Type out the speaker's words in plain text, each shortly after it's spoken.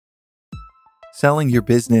Selling your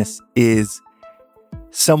business is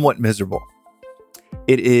somewhat miserable.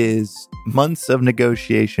 It is months of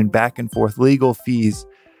negotiation, back and forth, legal fees,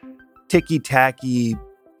 ticky-tacky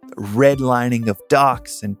redlining of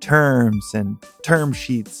docs and terms and term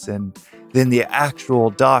sheets, and then the actual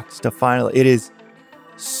docs to final. It is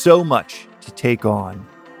so much to take on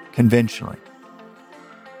conventionally,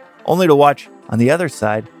 only to watch on the other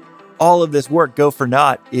side all of this work go for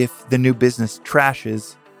naught if the new business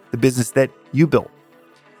trashes the business that you built.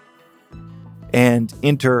 And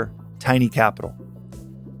enter Tiny Capital.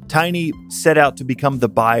 Tiny set out to become the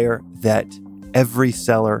buyer that every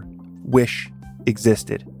seller wish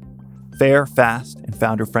existed. Fair, fast, and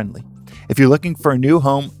founder-friendly. If you're looking for a new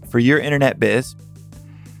home for your internet biz,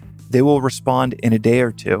 they will respond in a day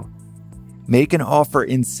or two, make an offer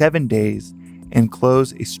in 7 days, and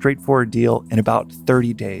close a straightforward deal in about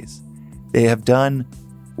 30 days. They have done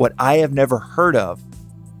what I have never heard of.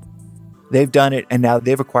 They've done it, and now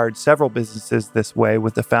they've acquired several businesses this way,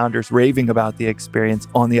 with the founders raving about the experience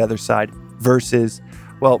on the other side versus,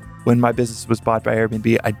 well, when my business was bought by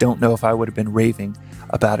Airbnb, I don't know if I would have been raving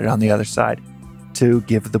about it on the other side, to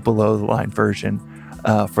give the below-the-line version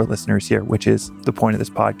for listeners here, which is the point of this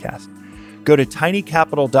podcast. Go to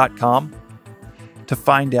tinycapital.com to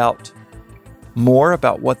find out more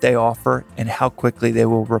about what they offer and how quickly they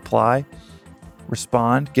will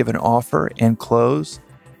respond, give an offer, and close.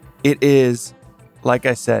 It is, like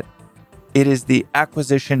I said, it is the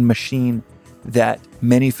acquisition machine that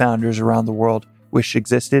many founders around the world wish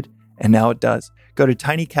existed, and now it does. Go to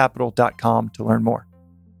tinycapital.com to learn more.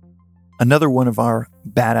 Another one of our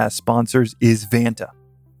badass sponsors is Vanta.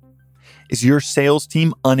 Is your sales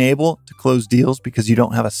team unable to close deals because you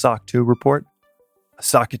don't have a SOC 2 report? A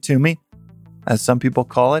SOC it to me, as some people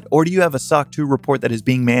call it. Or do you have a SOC 2 report that is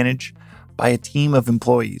being managed by a team of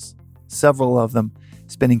employees, several of them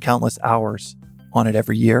spending countless hours on it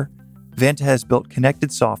every year? Vanta has built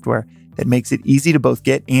connected software that makes it easy to both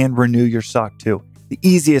get and renew your SOC 2. The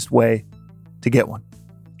easiest way to get one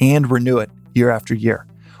and renew it year after year.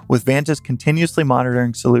 With Vanta's continuously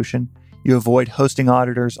monitoring solution, you avoid hosting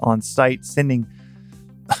auditors on site, sending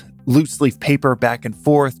loose leaf paper back and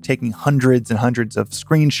forth, taking hundreds and hundreds of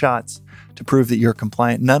screenshots to prove that you're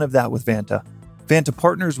compliant. None of that with Vanta. Vanta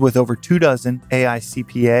partners with over 24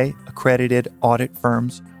 AICPA accredited audit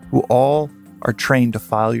firms who all are trained to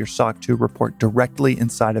file your SOC 2 report directly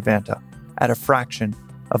inside of Vanta at a fraction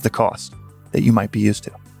of the cost that you might be used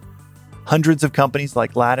to. Hundreds of companies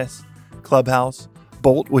like Lattice, Clubhouse,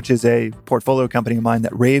 Bolt, which is a portfolio company of mine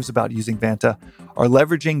that raves about using Vanta, are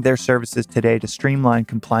leveraging their services today to streamline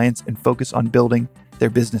compliance and focus on building their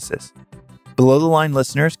businesses. Below the Line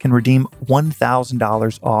listeners can redeem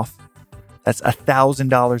 $1,000 off. That's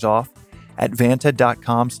 $1,000 off at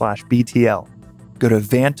vanta.com/BTL. Go to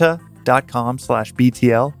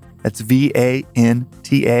vanta.com/BTL. That's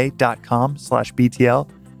VANTA.com/BTL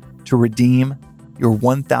to redeem your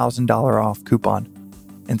 $1,000 off coupon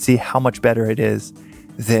and see how much better it is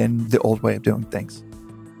than the old way of doing things.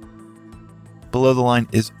 Below the Line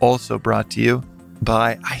is also brought to you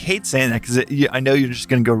by, I hate saying that because I know you're just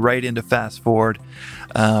going to go right into fast forward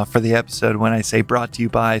for the episode when I say brought to you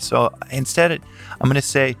by. So instead, I'm going to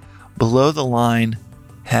say Below the Line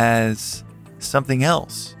has something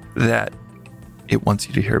else that it wants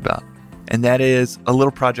you to hear about. And that is a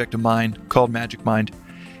little project of mine called Magic Mind,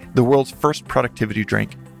 the world's first productivity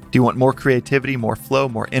drink. Do you want more creativity, more flow,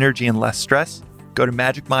 more energy, and less stress? Go to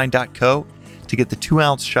magicmind.co to get the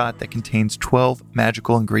 2-ounce shot that contains 12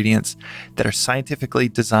 magical ingredients that are scientifically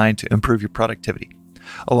designed to improve your productivity.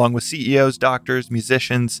 Along with CEOs, doctors,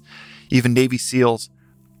 musicians, even Navy SEALs,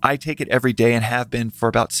 I take it every day and have been for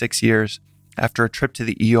about 6 years after a trip to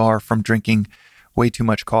the ER from drinking way too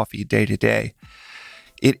much coffee day to day.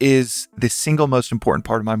 It is the single most important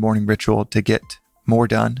part of my morning ritual to get more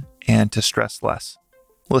done and to stress less.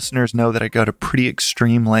 Listeners know that I go to pretty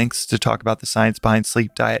extreme lengths to talk about the science behind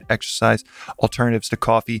sleep, diet, exercise, alternatives to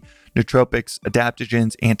coffee, nootropics,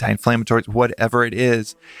 adaptogens, anti-inflammatories, whatever it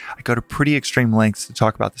is. I go to pretty extreme lengths to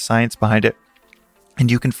talk about the science behind it. And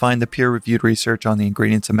you can find the peer-reviewed research on the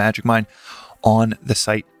ingredients of Magic Mind on the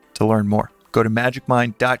site to learn more. Go to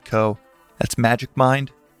magicmind.co, that's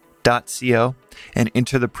magicmind.co, and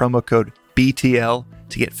enter the promo code BTL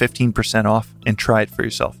to get 15% off and try it for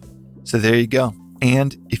yourself. So there you go.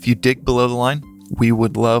 And if you dig Below the Line, we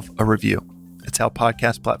would love a review. It's how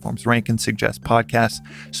podcast platforms rank and suggest podcasts.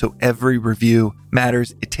 So every review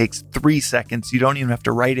matters. It takes 3 seconds. You don't even have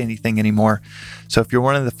to write anything anymore. So if you're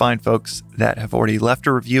one of the fine folks that have already left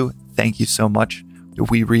a review, thank you so much.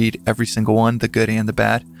 We read every single one, the good and the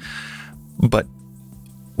bad, but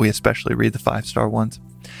we especially read the 5-star ones.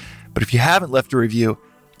 But if you haven't left a review,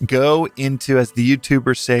 go into, as the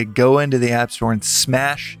YouTubers say, go into the App Store and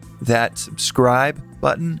smash that subscribe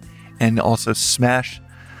button, and also smash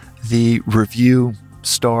the review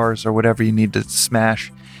stars or whatever you need to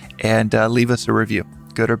smash, and leave us a review,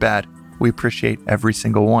 good or bad. We appreciate every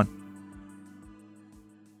single one.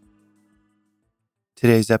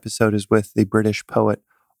 Today's episode is with the British poet,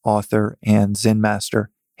 author, and Zen master,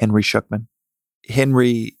 Henry Shukman.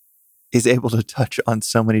 Henry is able to touch on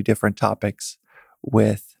so many different topics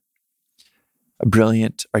with a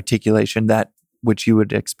brilliant articulation, that which you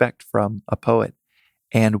would expect from a poet.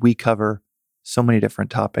 And we cover so many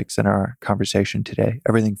different topics in our conversation today.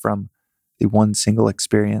 Everything from the one single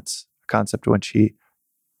experience, a concept which he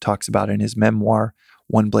talks about in his memoir,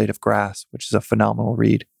 One Blade of Grass, which is a phenomenal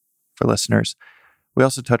read for listeners. We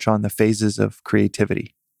also touch on the phases of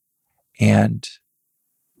creativity. And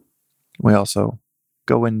we also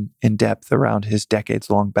go in depth around his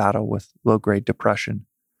decades-long battle with low-grade depression,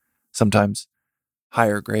 sometimes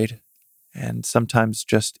higher grade, and sometimes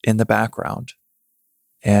just in the background,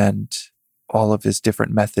 and all of his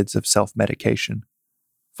different methods of self-medication,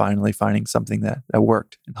 finally finding something that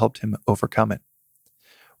worked and helped him overcome it.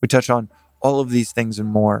 We touch on all of these things and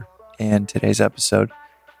more in today's episode.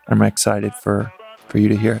 I'm excited for you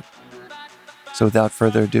to hear it. So without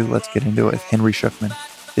further ado, let's get into it with Henry Shukman.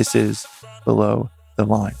 This is Below the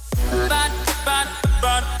Line.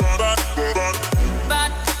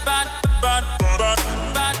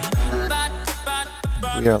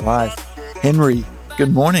 We are live. Henry,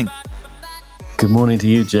 good morning. Good morning to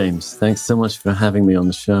you, James. Thanks so much for having me on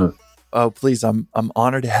the show. Oh, please. I'm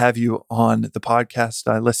honored to have you on the podcast.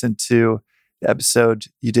 I listened to the episode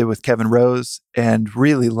you did with Kevin Rose and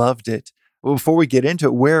really loved it. Well, before we get into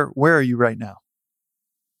it, where are you right now?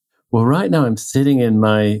 Well, right now I'm sitting in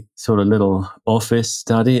my sort of little office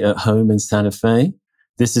study at home in Santa Fe.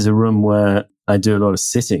 This is a room where I do a lot of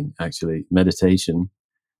sitting, actually, meditation,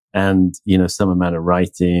 and, some amount of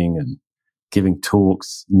writing and giving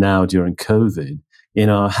talks now during COVID in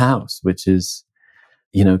our house, which is,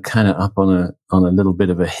 kind of up on a little bit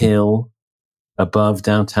of a hill above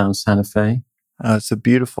downtown Santa Fe. It's a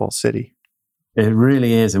beautiful city. It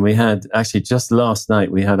really is. And we had, actually, just last night,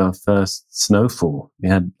 we had our first snowfall. We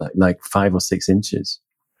had like 5 or 6 inches.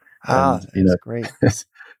 That's great. It's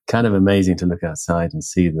kind of amazing to look outside and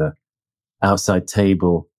see the outside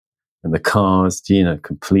table and the cars,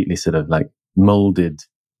 completely sort of like molded,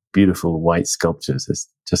 beautiful white sculptures. It's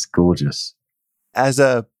just gorgeous. As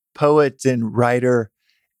a poet and writer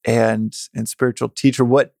and spiritual teacher,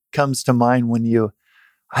 what comes to mind when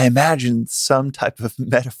I imagine some type of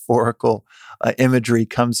metaphorical imagery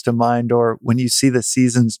comes to mind, or when you see the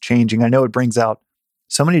seasons changing? I know it brings out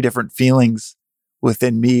so many different feelings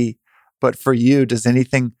within me, but for you, do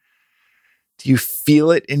you feel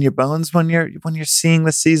it in your bones when you're seeing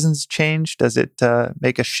the seasons change? Does it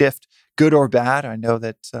make a shift, good or bad? I know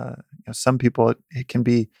that some people, it can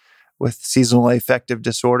be, with seasonal affective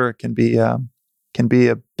disorder, it can be a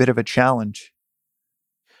bit of a challenge.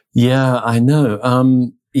 Yeah, I know.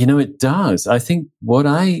 It does. I think what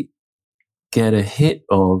I get a hit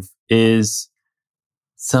of is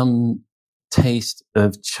some taste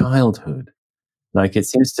of childhood. Like, it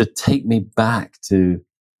seems to take me back to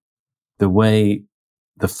the way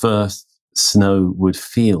the first snow would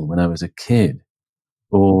feel when I was a kid,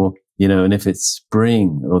 or, and if it's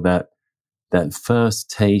spring, or that first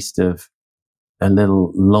taste of a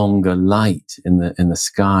little longer light in the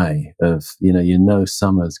sky of,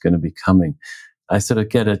 summer's going to be coming. I sort of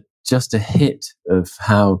get just a hit of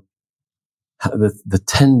how the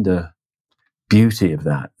tender beauty of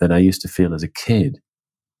that I used to feel as a kid.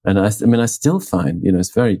 And I still find,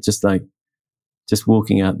 it's very, just like just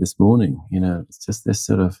walking out this morning, it's just this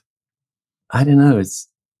sort of, I don't know, it's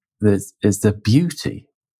the beauty.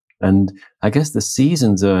 And I guess the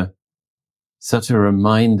seasons are such a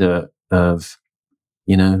reminder of,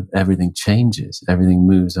 everything changes, everything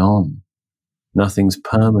moves on, nothing's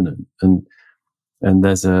permanent. And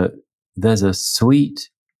there's a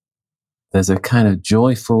kind of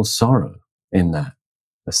joyful sorrow in that,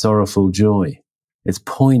 a sorrowful joy. It's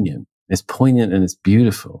poignant and it's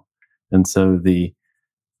beautiful. And so the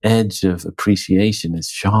edge of appreciation is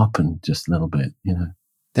sharpened just a little bit,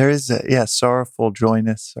 There is sorrowful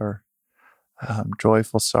joyness, or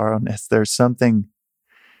joyful sorrowness. There's something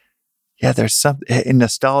in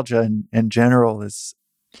nostalgia in general is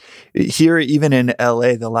here, even in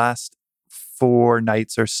LA, the last 4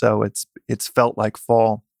 nights or so, it's felt like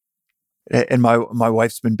fall. And my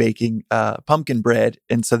wife's been baking pumpkin bread,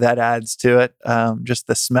 and so that adds to it. Just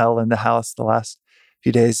the smell in the house the last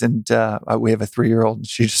few days, and we have a 3-year-old, and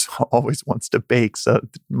she just always wants to bake. So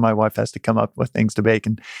my wife has to come up with things to bake,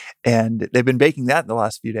 and they've been baking that in the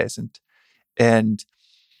last few days, and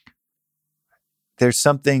there's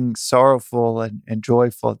something sorrowful and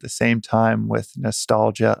joyful at the same time with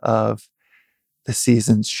nostalgia of the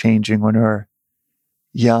seasons changing when we're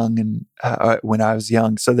young and when I was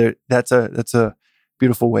young. So that's a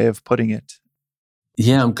beautiful way of putting it.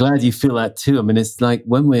 Yeah, I'm glad you feel that too. I mean, it's like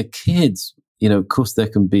when we're kids, of course, there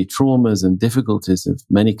can be traumas and difficulties of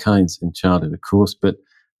many kinds in childhood, of course, but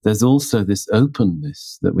there's also this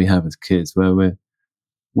openness that we have as kids where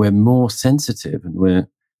we're more sensitive and we're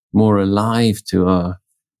more alive to our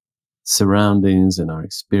surroundings and our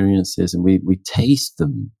experiences, and we taste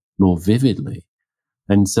them more vividly.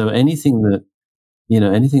 And so anything that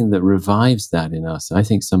revives that in us, I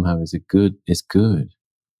think somehow is good.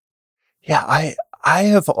 Yeah, I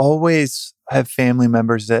have always have family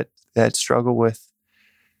members that struggle with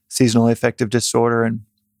seasonal affective disorder, and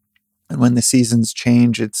when the seasons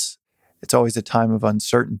change, it's always a time of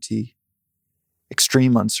uncertainty,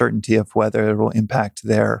 extreme uncertainty of whether it will impact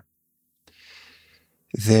their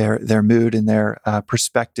mood and their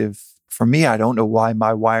perspective. For me, I don't know why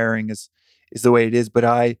my wiring is the way it is, but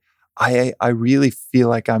I really feel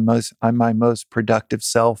like I'm my most productive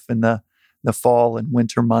self in the fall and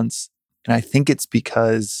winter months, and I think it's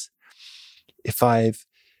because if I've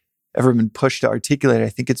ever been pushed to articulate, I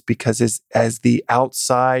think it's because as the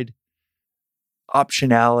outside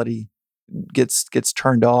optionality gets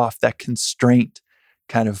turned off, that constraint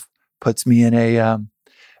kind of puts me in a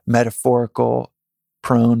metaphorical,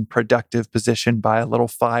 prone, productive position by a little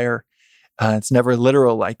fire. It's never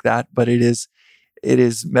literal like that, but it is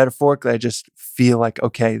metaphorically. I just feel like,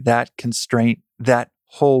 okay, that constraint, that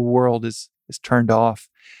whole world is turned off.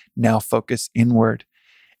 Now focus inward,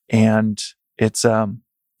 and it's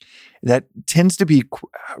that tends to be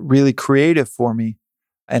really creative for me,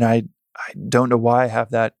 and I don't know why I have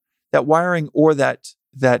that wiring or that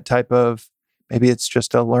type of, maybe it's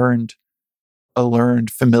just a learned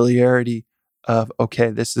familiarity of, okay,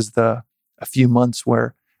 this is a few months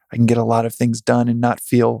where I can get a lot of things done and not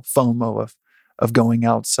feel FOMO of going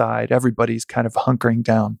outside. Everybody's kind of hunkering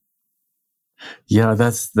down. Yeah,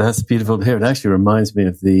 that's beautiful to hear. It actually reminds me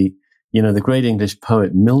of the great English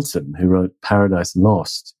poet Milton, who wrote Paradise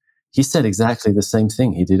Lost. He said exactly the same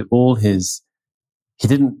thing. He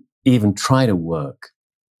didn't even try to work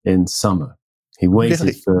in summer. He waited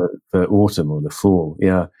Really? for autumn or the fall.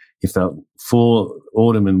 Yeah, he felt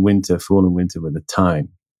autumn and winter were the time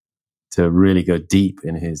to really go deep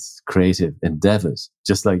in his creative endeavors,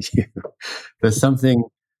 just like you. There's something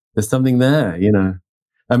there,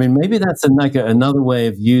 I mean, maybe that's another way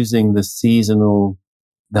of using the seasonal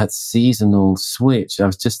switch. I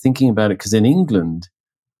was just thinking about it because in England,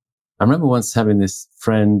 I remember once having this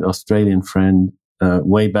Australian friend,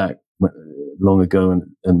 way back long ago,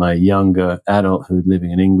 and my younger adulthood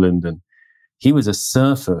living in England, and he was a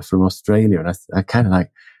surfer from Australia, and I kind of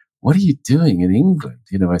like, what are you doing in England?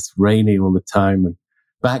 It's rainy all the time, and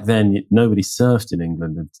back then nobody surfed in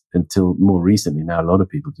England until more recently. Now a lot of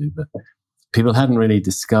people do, but people hadn't really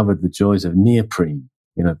discovered the joys of neoprene,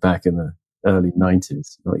 back in the early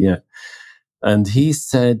 90s, not yet. And he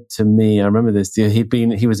said to me, I remember this,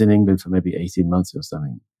 he was in England for maybe 18 months or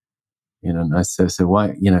something, and I said, so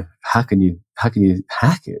why, how can you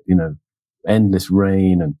hack it, endless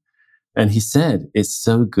rain. And he said, it's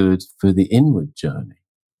so good for the inward journey,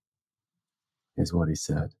 is what he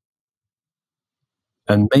said.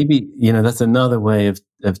 And maybe, that's another way of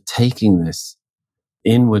taking this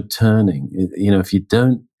inward turning. If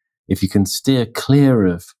you can steer clear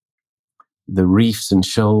of the reefs and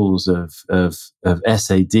shoals of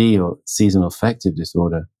SAD or seasonal affective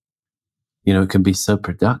disorder, it can be so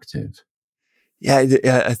productive. Yeah,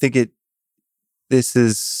 I think this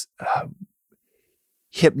is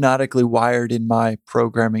hypnotically wired in my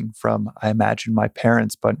programming from, I imagine, my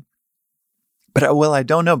parents, but I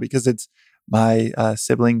don't know, because it's my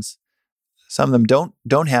siblings. Some of them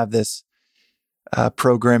don't have this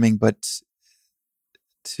programming, but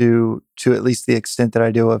to at least the extent that I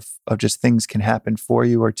do of just things can happen for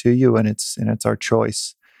you or to you, and it's our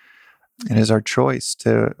choice. It is our choice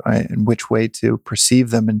in which way to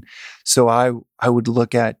perceive them. And so I would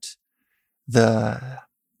look at the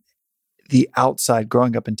outside.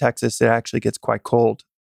 Growing up in Texas, it actually gets quite cold.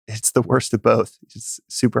 It's the worst of both. It's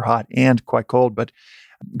super hot and quite cold. But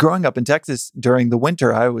growing up in Texas during the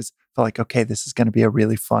winter, I always felt like, okay, this is going to be a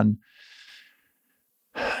really fun,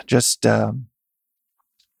 just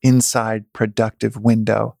inside productive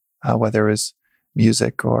window, whether it was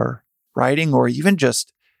music or writing or even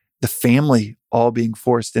just the family all being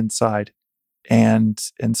forced inside. and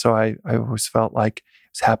so I always felt like it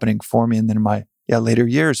was happening for me. And then in my later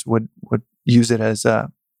years would use it as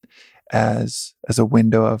a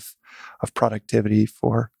window of productivity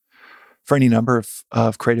for any number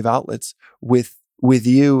of creative outlets. With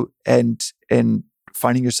you and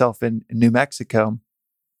finding yourself in New Mexico,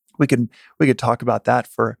 we could talk about that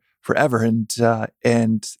forever.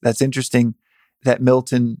 And that's interesting that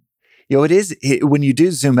Milton, when you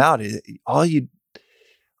do zoom out, all you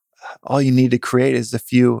need to create is a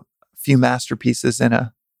few masterpieces in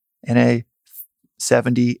a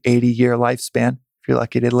 70, 80 year lifespan, if you're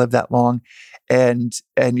lucky to live that long, and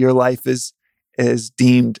your life is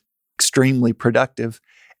deemed extremely productive.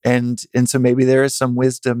 And so maybe there is some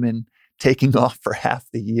wisdom in taking off for half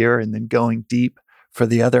the year and then going deep for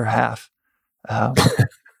the other half.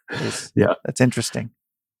 That's interesting.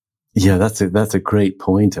 Yeah, that's a great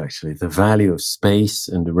point, actually. The value of space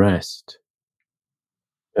and rest.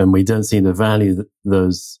 And we don't seem to value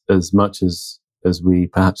those as much as we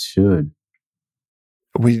perhaps should.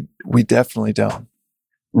 We definitely don't.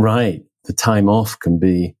 Right. The time off can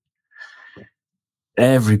be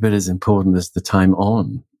every bit as important as the time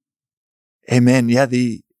on. Amen. Yeah.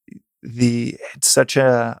 It's such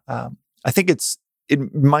a, I think it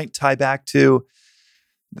might tie back to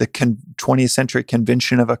the 20th century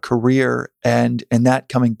convention of a career, and that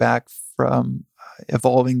coming back from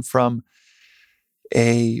evolving from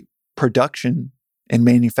a production and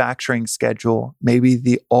manufacturing schedule. Maybe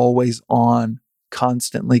the always on,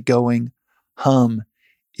 constantly going hum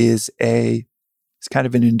is it's kind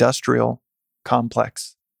of an industrial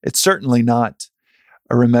complex. It's certainly not.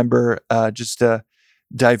 I remember just to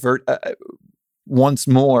divert once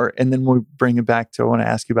more, and then we'll bring it back to, I want to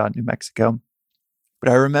ask you about New Mexico. But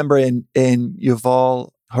I remember in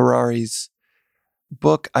Yuval Harari's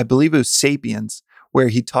book, I believe it was Sapiens, where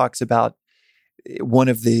he talks about one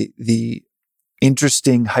of the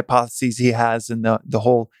interesting hypotheses he has in the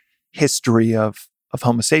whole history of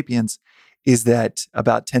Homo sapiens is that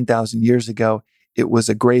about 10,000 years ago, it was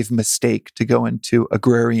a grave mistake to go into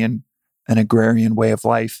an agrarian way of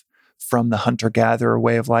life from the hunter-gatherer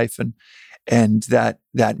way of life. And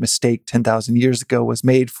that mistake 10,000 years ago was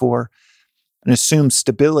made for an assumed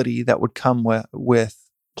stability that would come with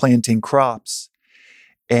planting crops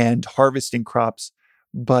and harvesting crops.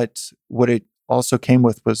 But what it also came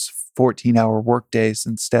with was 14-hour workdays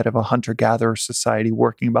instead of a hunter-gatherer society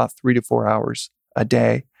working about 3 to 4 hours a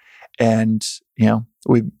day. And,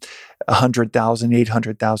 100,000,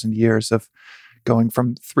 800,000 years of going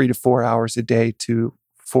from 3 to 4 hours a day to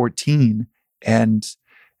 14 and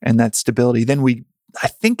that stability. Then I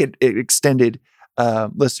think it extended,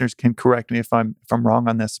 listeners can correct me if I'm wrong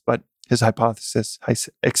on this, but his hypothesis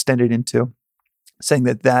extended into saying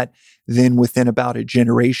that then within about a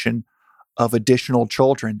generation of additional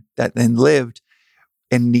children that then lived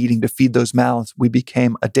and needing to feed those mouths, we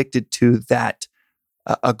became addicted to that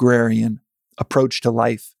agrarian approach to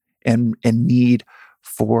life and need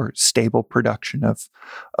for stable production of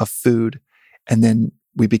food. And then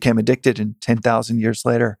we became addicted, and 10,000 years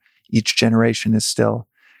later, each generation is still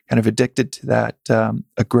kind of addicted to that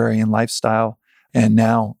agrarian lifestyle. And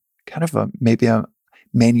now kind of maybe a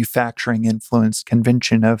manufacturing influenced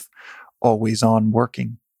convention of always on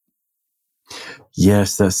working.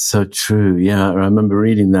 Yes, that's so true. Yeah, I remember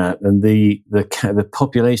reading that. And the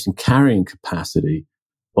population carrying capacity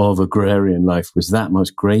of agrarian life was that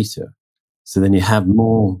much greater. So then you have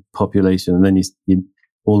more population, and then you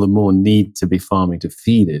all the more need to be farming to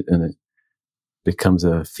feed it, and it becomes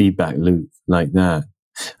a feedback loop like that.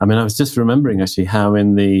 I mean, I was just remembering actually how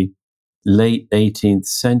in the late 18th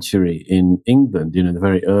century in England, the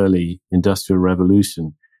very early Industrial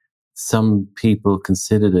Revolution, some people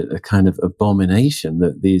considered it a kind of abomination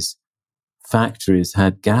that these factories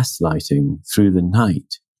had gaslighting through the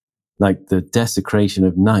night, like the desecration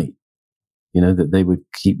of night, that they would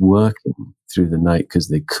keep working through the night because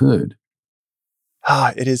they could.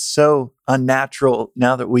 It is so unnatural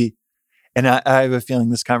now that and I have a feeling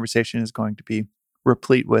this conversation is going to be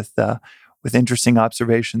replete with interesting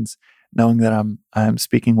observations, knowing that I'm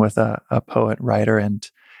speaking with a poet, writer, and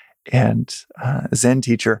Zen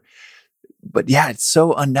teacher. But yeah, it's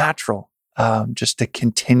so unnatural just to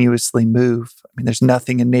continuously move. I mean, there's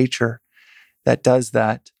nothing in nature that does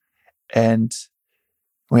that. And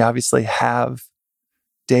we obviously have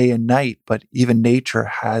day and night, but even nature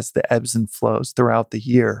has the ebbs and flows throughout the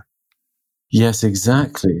year. Yes,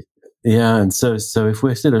 exactly. Yeah. And so if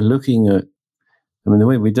we're sort of looking at, the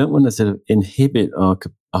way we don't want to sort of inhibit our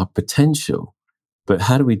potential, but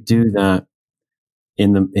how do we do that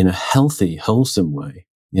in a healthy, wholesome way?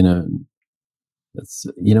 That's,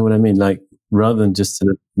 what I mean? Like rather than just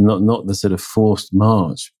sort of not the sort of forced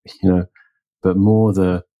march, but more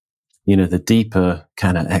the deeper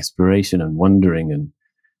kind of exploration and wondering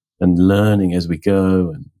and learning as we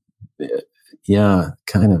go, and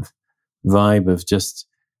kind of vibe of just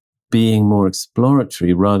being more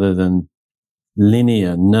exploratory rather than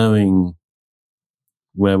linear, knowing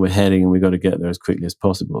where we're heading and we've got to get there as quickly as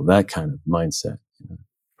possible. That kind of mindset.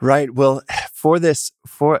 Right. Well,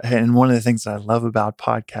 and one of the things that I love about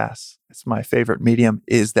podcasts, it's my favorite medium,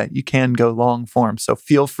 is that you can go long form. So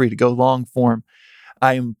feel free to go long form.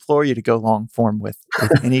 I implore you to go long form with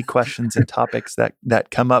any questions and topics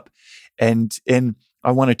that come up. And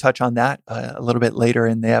I want to touch on that a little bit later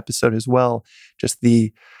in the episode as well. Just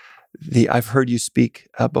the I've heard you speak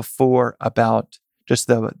before about just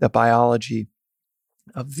the biology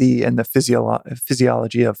of the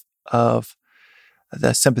physiology of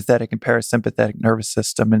the sympathetic and parasympathetic nervous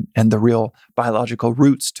system and the real biological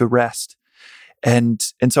roots to rest. And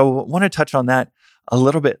so I want to touch on that a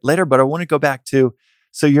little bit later, but I want to go back to,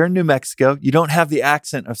 so you're in New Mexico. You don't have the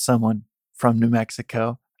accent of someone from New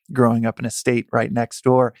Mexico growing up in a state right next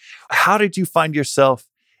door. How did you find yourself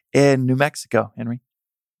in New Mexico, Henry?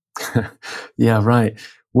 Yeah, right.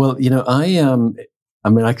 Well,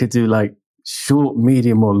 I could do like short,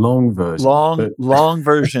 medium, or long version. Long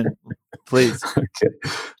version, please.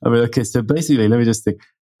 Okay. So basically, let me just think.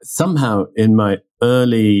 Somehow in my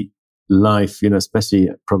early life, especially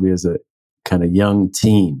probably as a kind of young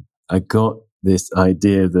teen, I got this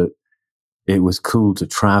idea that it was cool to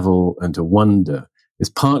travel and to wander. It's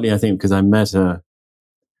partly, I think, because I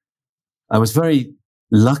was very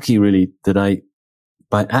lucky, really, that I,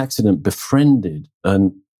 by accident, befriended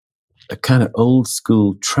a kind of old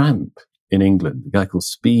school tramp in England, a guy called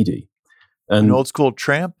Speedy. And an old school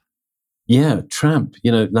tramp? Yeah, tramp,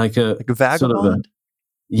 like a vagabond?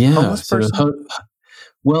 Homeless person?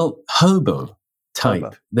 Hobo type.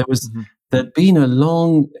 Hobo. There'd been a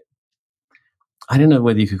long, I don't know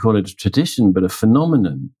whether you could call it a tradition, but a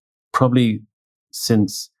phenomenon, probably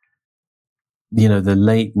since, the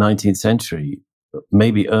late 19th century,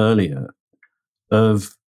 maybe earlier,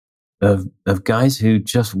 of guys who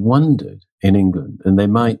just wandered in England, and they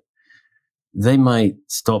might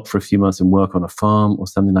stop for a few months and work on a farm or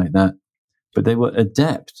something like that, but they were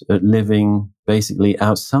adept at living basically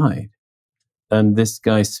outside. And this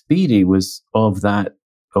guy Speedy was of that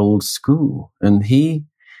old school, and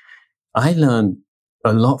I learned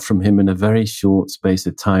a lot from him in a very short space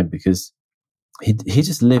of time because he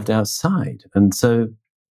just lived outside. And so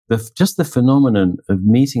just the phenomenon of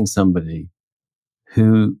meeting somebody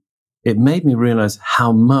who, it made me realize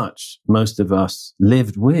how much most of us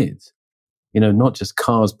lived with, not just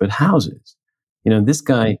cars, but houses. This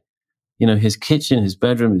guy, his kitchen, his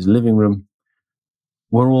bedroom, his living room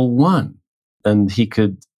were all one, and he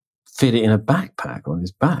could fit it in a backpack on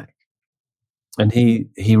his back. And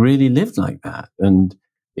he really lived like that. And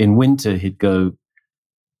in winter, he'd go,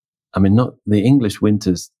 not the English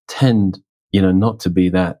winters tend, not to be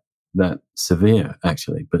that severe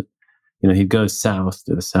actually, but, he'd go south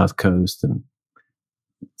to the south coast and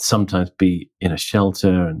sometimes be in a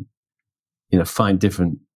shelter and, find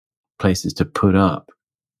different places to put up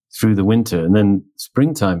through the winter. And then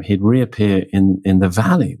springtime, he'd reappear in the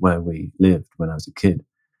valley where we lived when I was a kid.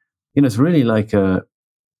 It's really like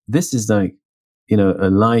this is like, a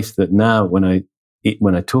life that now when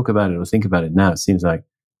I talk about it or think about it now, it seems like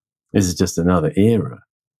this is just another era,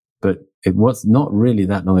 but it was not really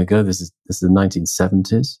that long ago. This is the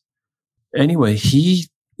 1970s. Anyway, he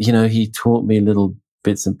taught me little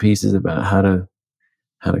bits and pieces about how to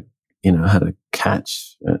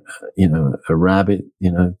catch, a rabbit,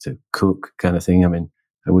 to cook kind of thing.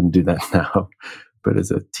 I wouldn't do that now, but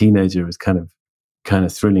as a teenager, it was kind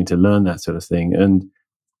of thrilling to learn that sort of thing, and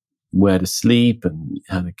where to sleep and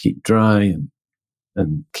how to keep dry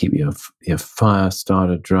and keep your fire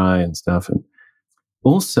starter dry and stuff. And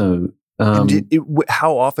also,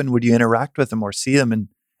 how often would you interact with them or see them,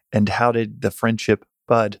 and how did the friendship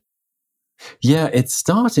bud? Yeah, it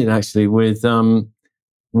started actually with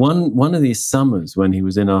one of these summers when he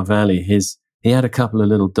was in our valley. He had a couple of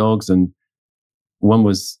little dogs, and one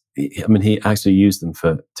was, he actually used them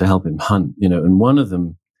to help him hunt, and one of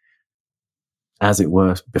them, as it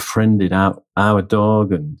were, befriended our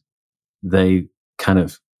dog, and they kind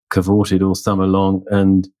of cavorted all summer long,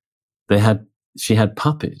 and she had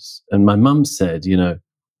puppies, and my mum said,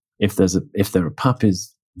 if there are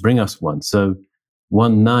puppies, bring us one. So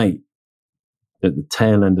one night at the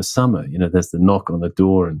tail end of summer, there's the knock on the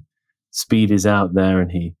door, and Speed is out there,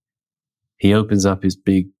 and he opens up his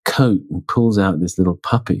big coat and pulls out this little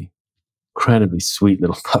puppy, incredibly sweet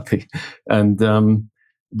little puppy, and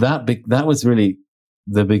that was really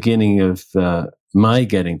the beginning of my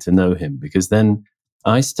getting to know him, because then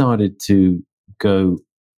I started to go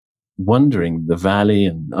wandering the valley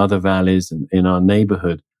and other valleys and in our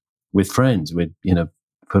neighborhood with friends. We'd,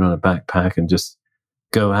 put on a backpack and just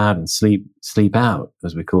go out and sleep out,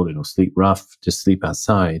 as we call it, or sleep rough, just sleep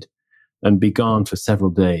outside and be gone for several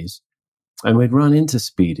days. And we'd run into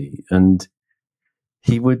Speedy, and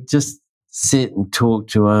he would just sit and talk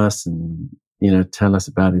to us and, tell us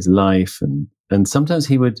about his life. And sometimes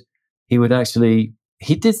he did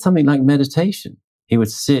something like meditation. He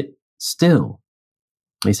would sit still.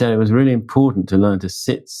 He said it was really important to learn to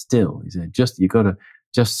sit still. He said, you got to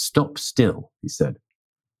just stop still, he said,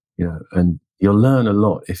 and you'll learn a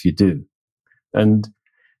lot if you do. And,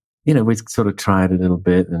 we sort of tried a little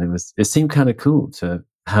bit, and it seemed kind of cool to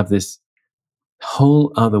have this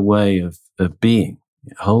whole other way of being,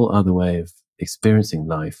 a whole other way of experiencing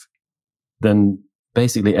life than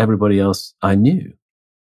basically everybody else I knew.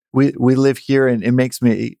 We live here, and it makes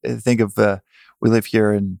me think of, we live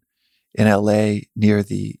here in LA near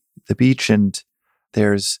the beach, and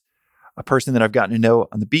there's a person that I've gotten to know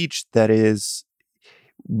on the beach that is,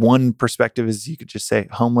 one perspective is you could just say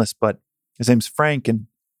homeless, but his name's Frank, and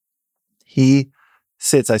he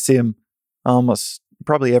sits, I see him almost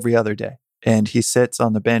probably every other day, and he sits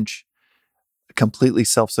on the bench completely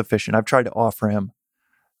self-sufficient. I've tried to offer him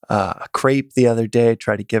a crepe the other day,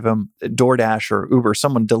 tried to give him DoorDash or Uber,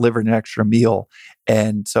 someone delivered an extra meal,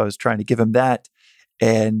 and so I was trying to give him that.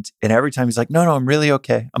 And every time he's like, no, I'm really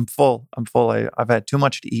okay. I'm full. I've had too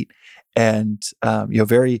much to eat. And,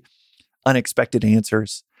 very unexpected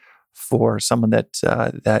answers for someone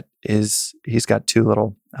that he's got two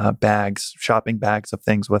little shopping bags of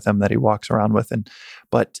things with him that he walks around with.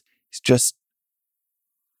 But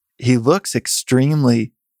he looks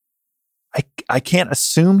extremely, I can't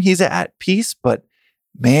assume he's at peace, but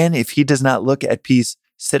man, if he does not look at peace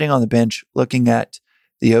sitting on the bench, looking at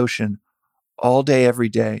the ocean all day, every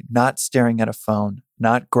day, not staring at a phone,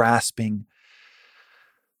 not grasping,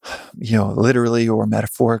 literally or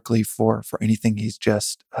metaphorically for anything. He's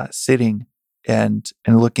just sitting and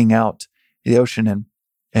looking out the ocean.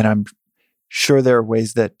 And I'm sure there are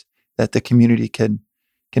ways that the community can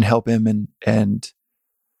help him and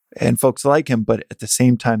folks like him. But at the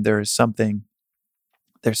same time, there's something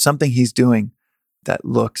he's doing that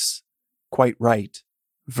looks quite right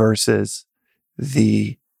versus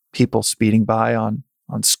the people speeding by on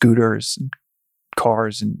scooters and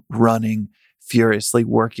cars and running furiously,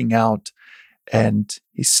 working out, and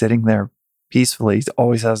he's sitting there peacefully. He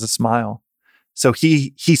always has a smile. So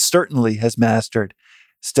he certainly has mastered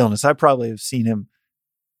stillness. I probably have seen him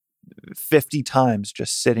 50 times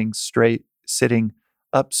just sitting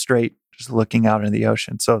up straight, just looking out into the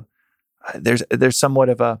ocean. So there's somewhat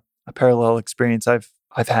of a parallel experience I've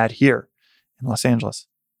had here in Los Angeles.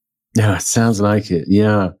 Yeah, it sounds like it.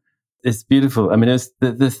 Yeah, it's beautiful. I mean,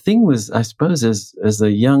 the thing was, I suppose, as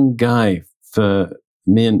a young guy, for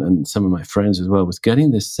me and some of my friends as well, was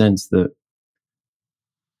getting this sense that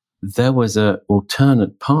there was an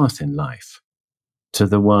alternate path in life to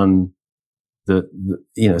the one that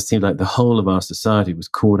seemed like the whole of our society was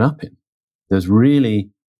caught up in. There's really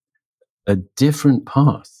a different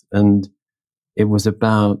path, and it was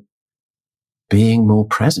about being more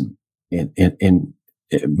present in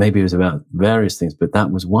maybe it was about various things, but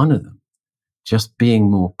that was one of them. Just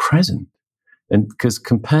being more present. And because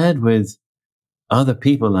compared with other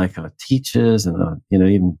people like our teachers and our,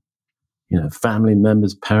 even, family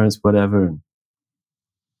members, parents, whatever, and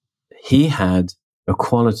he had a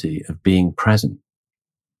quality of being present.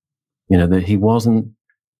 That he wasn't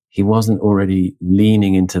already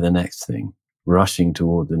leaning into the next thing, rushing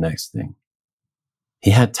toward the next thing.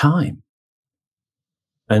 He had time.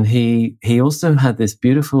 And he also had this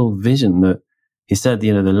beautiful vision that he said,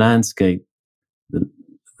 the landscape, the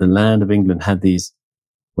land of England had these,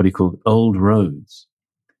 what he called old roads.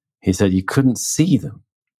 He said you couldn't see them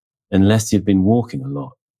unless you'd been walking a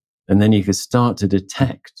lot. And then you could start to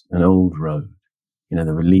detect an old road, that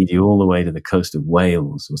would lead you all the way to the coast of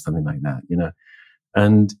Wales or something like that,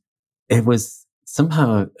 And it was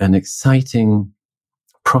somehow an exciting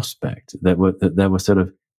prospect that there were sort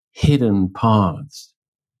of hidden paths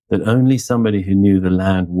that only somebody who knew the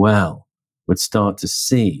land well would start to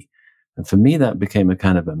see. And for me, that became a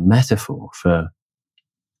kind of a metaphor for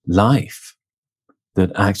life,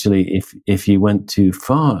 that actually if you went too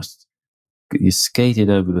fast, you skated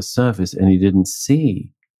over the surface and you didn't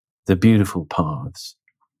see the beautiful paths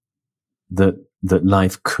that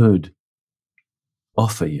life could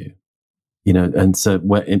offer you, and so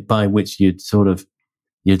by which you'd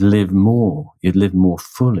live more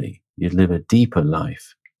fully, you'd live a deeper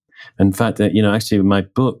life. In fact, actually, in my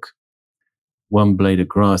book, One Blade of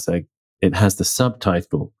Grass, it has the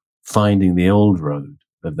subtitle, Finding the Old Road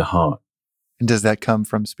of the Heart. And does that come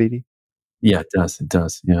from Speedy? Yeah, it does. It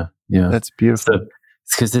does. Yeah. Yeah. That's beautiful. So,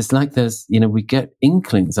 because we get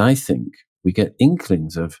inklings, I think. We get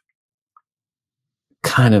inklings of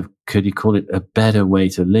kind of, could you call it a better way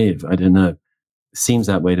to live? I don't know. It seems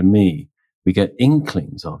that way to me. We get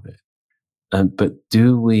inklings of it. But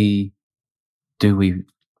do we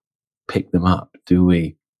pick them up? Do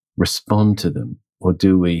we respond to them? Or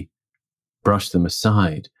do we brush them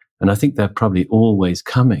aside? And I think they're probably always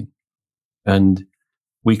coming. And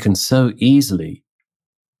we can so easily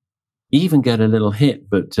even get a little hit,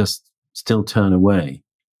 but just still turn away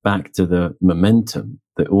back to the momentum,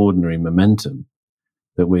 the ordinary momentum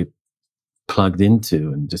that we're plugged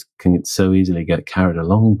into and just can so easily get carried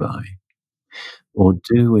along by. Or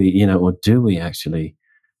do we actually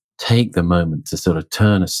take the moment to sort of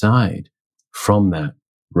turn aside from that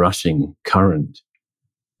rushing current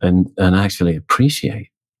and actually appreciate,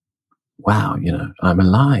 wow, I'm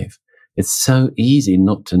alive. It's so easy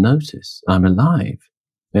not to notice I'm alive.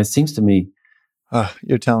 And it seems to me,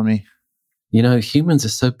 you're telling me, humans are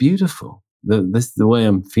so beautiful. This is the way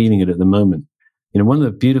I'm feeling it at the moment. One of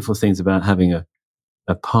the beautiful things about having a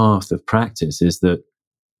path of practice is that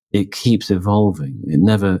it keeps evolving. It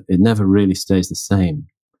never really stays the same.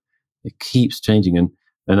 It keeps changing.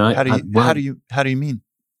 And how do you mean?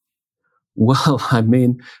 Well, I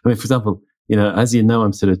mean, for example, as you know,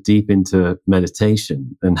 I'm sort of deep into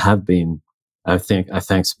meditation and have been. I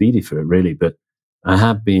thank Speedy for it, really, but I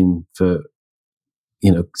have been for,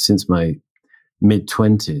 since my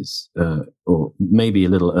mid-20s, or maybe a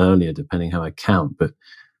little earlier, depending how I count.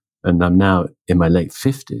 And I'm now in my late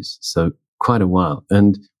 50s, so quite a while,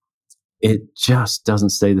 and it just doesn't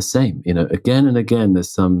stay the same. Again and again,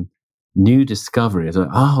 there's some new discovery. It's like,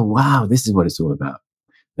 oh wow, this is what it's all about.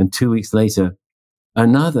 And 2 weeks later,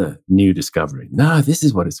 another new discovery. No, this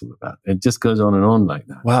is what it's all about. It just goes on and on like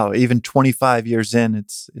that. Wow. Even 25 years in,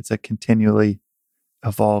 it's a continually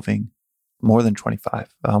evolving, more than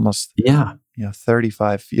 25, almost. Yeah.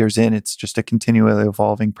 35 years in, it's just a continually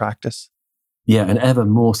evolving practice. Yeah. And ever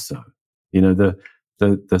more so, the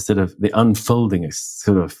sort of the unfolding is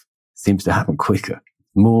sort of seems to happen quicker,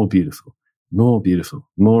 more beautiful, more beautiful,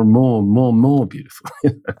 more beautiful.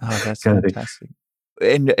 Oh, that's fantastic.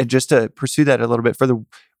 And just to pursue that a little bit further,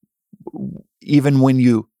 even when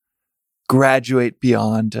you graduate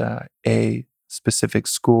beyond a specific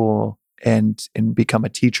school and become a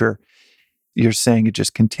teacher, you're saying it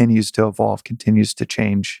just continues to evolve, continues to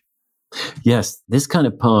change. Yes, this kind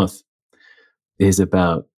of path is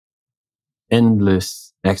about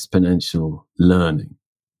endless exponential learning.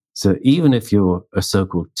 So even if you're a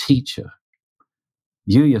so-called teacher,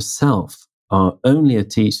 you yourself are only a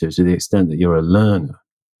teacher to the extent that you're a learner.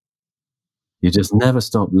 You just never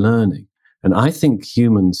stop learning. And I think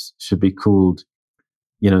humans should be called,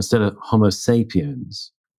 instead of Homo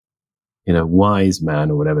sapiens, wise man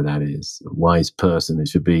or whatever that is, a wise person, it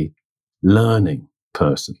should be learning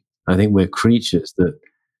person. I think we're creatures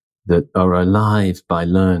that are alive by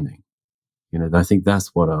learning. I think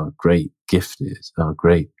that's what our great gift is, our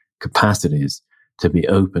great capacity is to be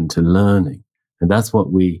open to learning. And that's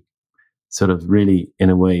what we sort of really, in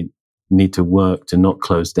a way, need to work to not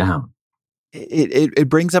close down. It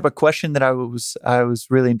brings up a question that I was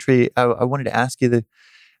really intrigued. I wanted to ask you. I was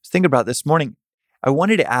thinking about this morning. I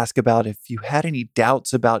wanted to ask about if you had any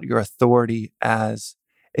doubts about your authority as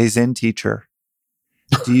a Zen teacher.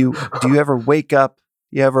 Do you ever wake up?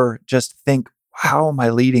 You ever just think, how am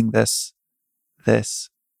I leading this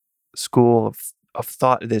school of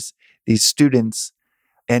thought, these students,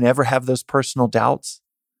 and ever have those personal doubts?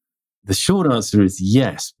 The short answer is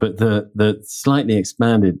yes, but the slightly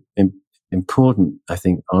expanded, important, I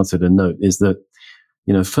think, answer to note is that,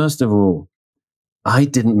 first of all, I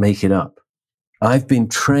didn't make it up. I've been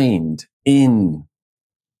trained in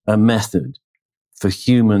a method for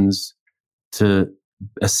humans to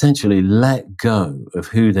essentially let go of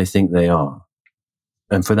who they think they are,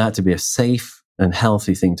 and for that to be a safe and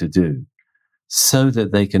healthy thing to do, so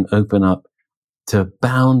that they can open up to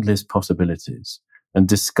boundless possibilities and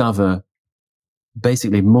discover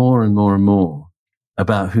basically more and more and more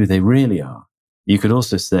about who they really are. You could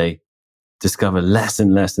also say discover less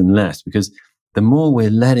and less and less, because the more we're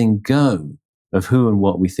letting go of who and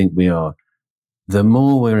what we think we are, the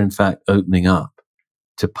more we're in fact opening up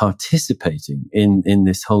to participating in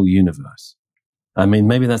this whole universe. I mean,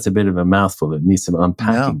 maybe that's a bit of a mouthful that needs some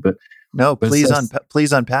unpacking,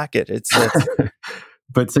 please unpack it. It's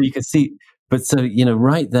but so you can see,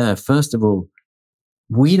 right there, first of all,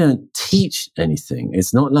 we don't teach anything.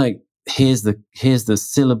 It's not like here's the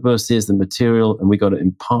syllabus, here's the material, and we got to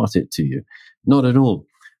impart it to you. Not at all.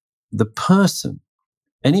 The person,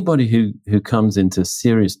 anybody who comes into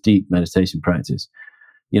serious, deep meditation practice,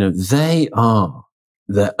 they are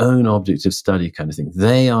their own object of study kind of thing.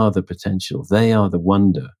 They are the potential. They are the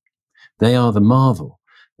wonder. They are the marvel.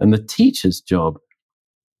 And the teacher's job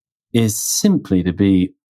is simply to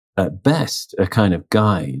be, at best, a kind of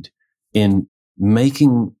guide in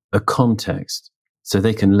making a context so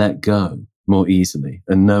they can let go more easily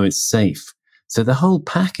and know it's safe. So the whole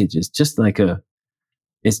package is just like a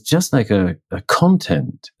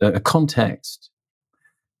context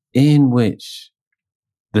in which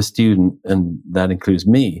the student, and that includes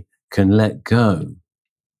me, can let go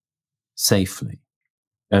safely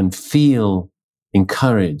and feel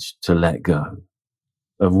encouraged to let go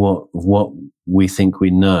of what we think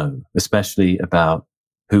we know, especially about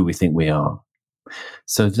who we think we are.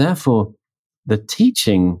 So therefore, the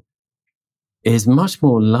teaching is much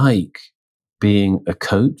more like being a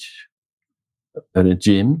coach at a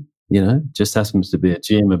gym, just happens to be a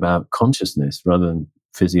gym about consciousness rather than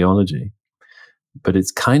physiology. But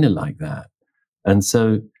it's kind of like that. And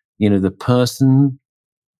so, the person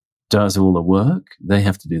does all the work. They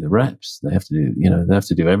have to do the reps. They have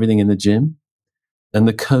to do everything in the gym. And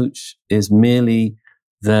the coach is merely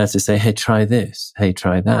there to say, hey, try this. Hey,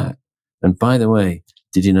 try that. And by the way,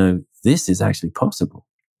 did you know this is actually possible?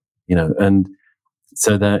 And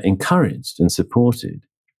so they're encouraged and supported.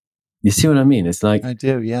 You see what I mean? It's like, I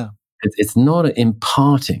do, yeah. It's not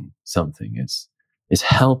imparting something. It's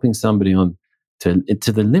helping somebody on to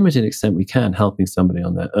the limited extent we can, helping somebody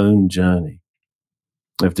on their own journey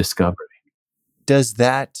of discovery. Does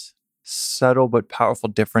that subtle but powerful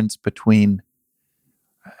difference between,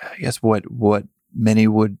 I guess, what many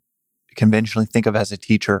would conventionally think of as a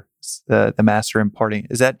teacher, the master imparting,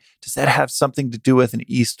 does that have something to do with an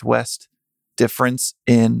East-West difference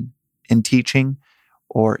in teaching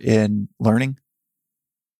or in learning?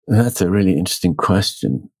 That's a really interesting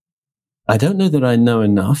question. I don't know that I know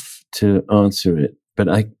enough to answer it, but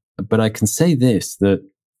I can say this, that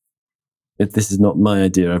if this is not my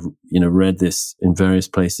idea, I've read this in various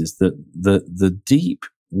places, that the deep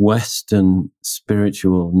Western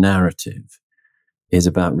spiritual narrative is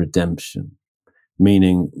about redemption,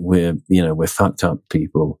 meaning we're fucked up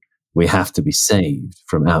people. We have to be saved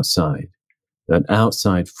from outside. An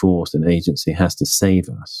outside force and agency has to save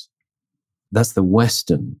us. That's the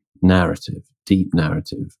Western narrative, deep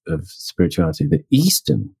narrative of spirituality. The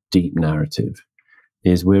Eastern deep narrative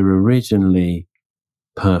is we're originally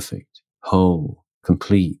perfect, whole,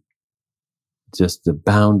 complete, just the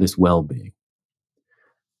boundless well-being.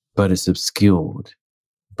 But it's obscured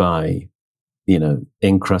by,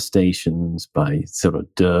 incrustations, by sort of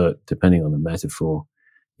dirt, depending on the metaphor.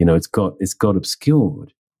 It's got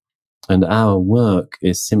obscured. And our work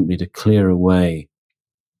is simply to clear away,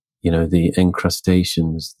 the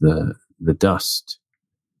incrustations, the dust.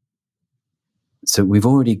 So we've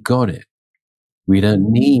already got it. We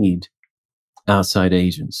don't need outside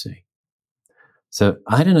agency. So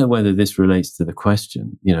I don't know whether this relates to the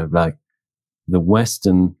question, like the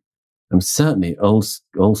Western, certainly old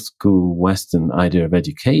school Western idea of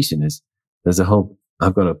education is there's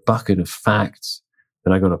I've got a bucket of facts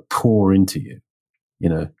that I got to pour into you.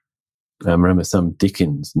 I remember some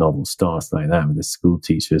Dickens novel starts like that, with the school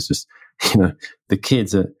teachers just, the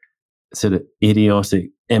kids are sort of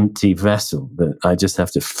idiotic, empty vessel that I just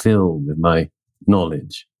have to fill with my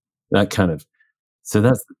knowledge. That kind of, so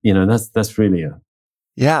that's really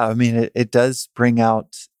Yeah, I mean, it does bring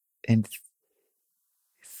out in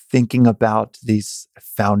thinking about these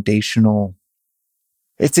foundational.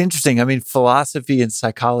 It's interesting. I mean, philosophy and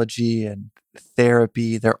psychology and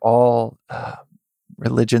therapy, they're all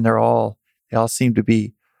religion. They all seem to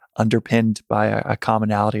be underpinned by a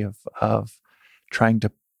commonality of trying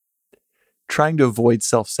to avoid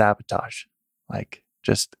self-sabotage, like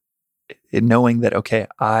just knowing that, okay,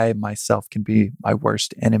 I myself can be my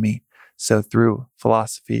worst enemy. So through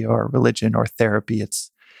philosophy or religion or therapy,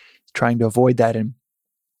 it's trying to avoid that.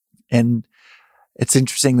 And it's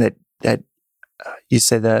interesting that you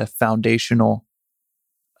say the foundational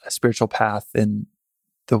spiritual path in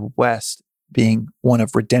the West being one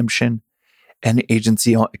of redemption and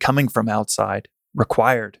agency coming from outside,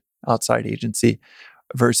 required outside agency,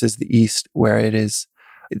 versus the East, where it is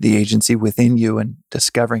the agency within you and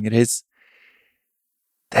discovering it is.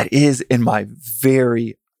 That is in my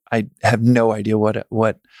I have no idea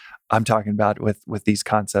what I'm talking about with these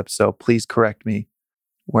concepts. So please correct me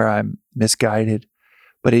where I'm misguided.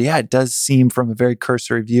 But it does seem from a very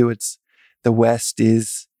cursory view, it's the West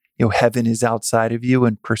is, heaven is outside of you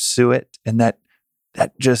and pursue it. And that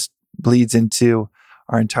just bleeds into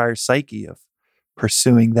our entire psyche of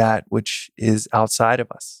pursuing that which is outside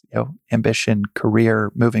of us, ambition,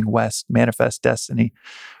 career, moving west, manifest destiny,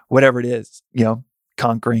 whatever it is,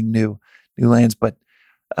 conquering new lands. But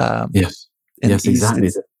yes, exactly.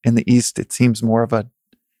 In the East, it seems more of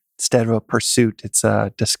instead of a pursuit, it's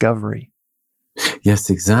a discovery. Yes,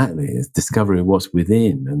 exactly. It's discovery of what's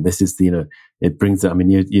within, and this is it brings. I mean,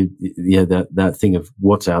 that thing of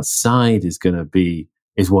what's outside is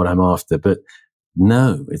what I'm after. But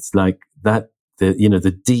no, it's like that.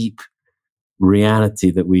 The deep reality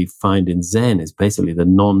that we find in Zen is basically the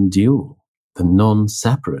non-dual, the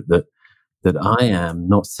non-separate. That I am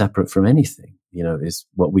not separate from anything. Is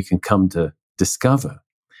what we can come to discover.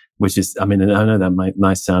 Which is, I mean, I know that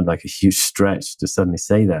might sound like a huge stretch to suddenly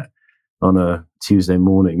say that on a Tuesday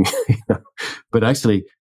morning, but actually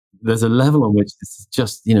there's a level on which this is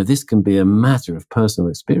just, this can be a matter of personal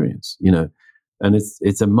experience, and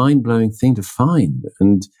it's a mind-blowing thing to find.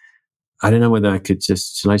 And I don't know whether I could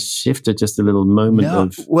shall I shift to just a little moment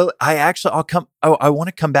of... Well, I want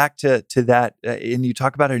to come back to that. And you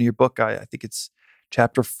talk about it in your book. I think it's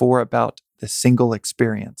chapter 4 about the single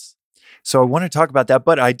experience. So I want to talk about that,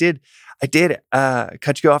 but I did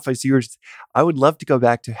cut you off as I would love to go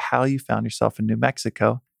back to how you found yourself in New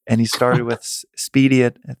Mexico, and you started with Speedy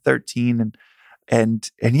at 13,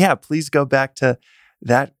 and yeah, please go back to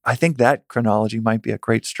that. I think that chronology might be a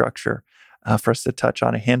great structure for us to touch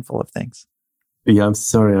on a handful of things. Yeah, I'm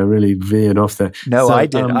sorry, I really veered off there. No, I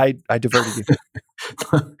did. I diverted you.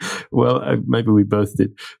 Well, maybe we both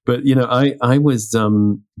did, but I was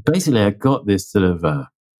basically I got this sort of.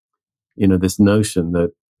 This notion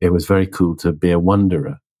that it was very cool to be a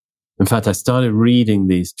wanderer. In fact, I started reading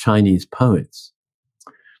these Chinese poets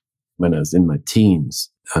when I was in my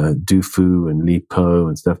teens, Du Fu and Li Po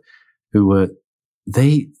and stuff, who were,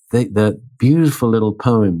 the beautiful little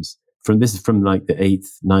poems from like the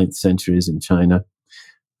 8th, 9th centuries in China.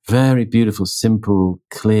 Very beautiful, simple,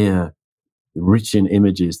 clear, rich in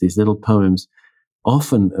images, these little poems,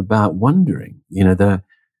 often about wandering.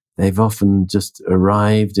 They've often just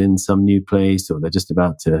arrived in some new place, or they're just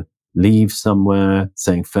about to leave somewhere,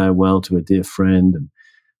 saying farewell to a dear friend, and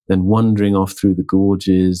then wandering off through the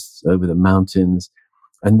gorges, over the mountains.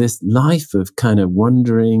 And this life of kind of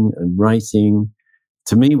wandering and writing,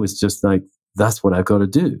 to me, was just like, that's what I've got to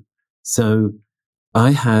do. So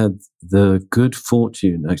I had the good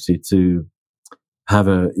fortune, actually, to have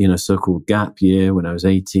a, so-called gap year when I was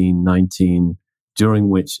 18, 19, during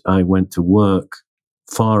which I went to work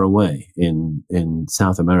far away in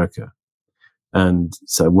South America. And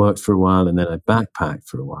so I worked for a while, and then I backpacked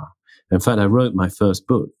for a while. In fact, I wrote my first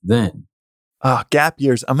book then. Gap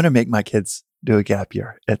years. I'm going to make my kids do a gap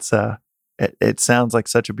year. It's it sounds like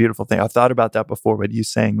such a beautiful thing. I've thought about that before, but you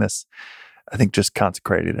saying this, I think, just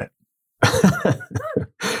consecrated it.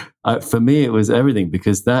 For me, it was everything,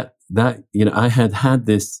 because that I had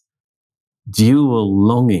this dual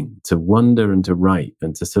longing to wonder and to write,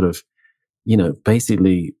 and to sort of,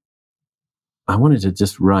 basically, I wanted to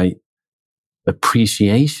just write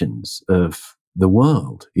appreciations of the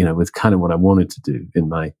world, with kind of what I wanted to do in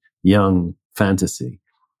my young fantasy.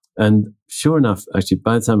 And sure enough, actually,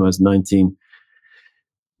 by the time I was 19,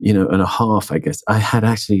 and a half, I guess, I had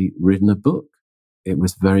actually written a book. It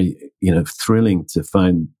was very, thrilling to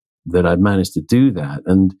find that I'd managed to do that.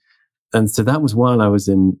 And so that was while I was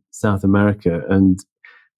in South America. And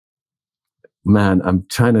man, I'm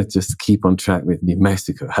trying to just keep on track with New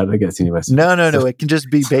Mexico. How did I get to New Mexico? No. It can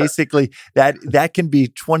just be basically that can be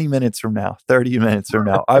 20 minutes from now, 30 minutes from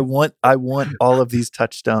now. I want all of these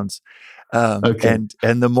touchstones. Okay.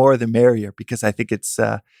 And the more the merrier, because I think it's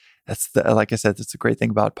like I said, that's the great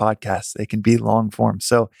thing about podcasts. They can be long form.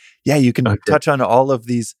 So yeah, you can touch on all of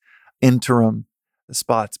these interim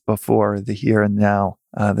spots before the here and now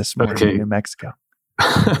this morning in New Mexico.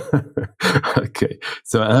 Okay,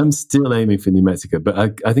 so I'm still aiming for New Mexico, but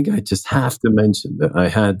I think I just have to mention that I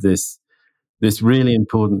had this really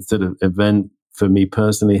important sort of event for me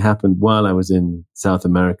personally happened while I was in South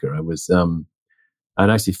America. I was I'd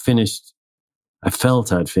actually finished. I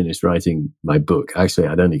felt I'd finished writing my book. Actually,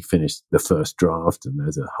 I'd only finished the first draft, and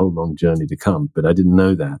there's a whole long journey to come. But I didn't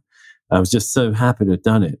know that. I was just so happy to have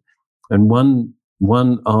done it. And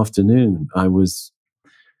one afternoon, I was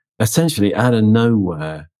essentially out of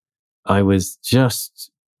nowhere, I was just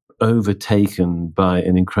overtaken by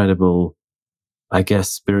an incredible, I guess,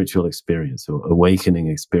 spiritual experience or awakening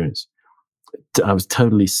experience. I was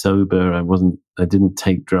totally sober. I didn't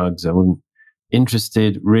take drugs. I wasn't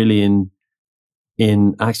interested really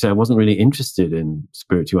actually, I wasn't really interested in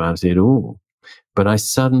spirituality at all. But I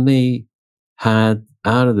suddenly had,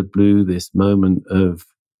 out of the blue, this moment of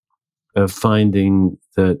finding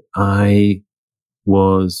that I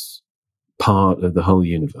was part of the whole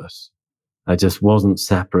universe. I just wasn't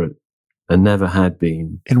separate and never had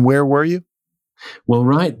been. And where were you? Well,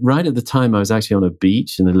 right at the time, I was actually on a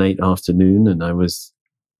beach in the late afternoon, and I was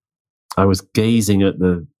gazing at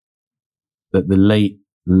the late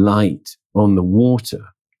light on the water,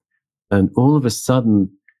 and all of a sudden,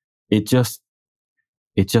 it just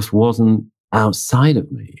wasn't outside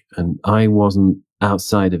of me, and I wasn't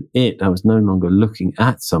outside of it. I was no longer looking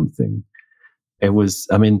at something. It was,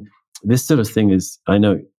 I mean, this sort of thing is, I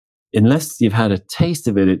know, unless you've had a taste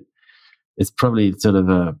of it, it's probably sort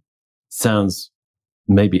of sounds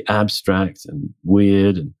maybe abstract and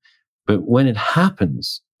weird, but when it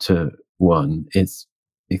happens to one, it's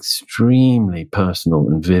extremely personal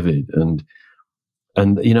and vivid, and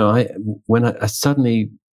you know, when I suddenly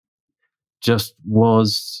just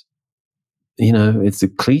was, you know, it's a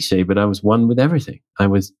cliche, but I was one with everything. There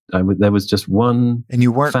was just one. And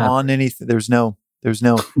you weren't on anything. There's no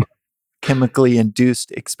chemically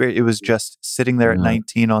induced experience. It was just sitting there at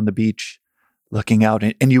 19 on the beach, looking out,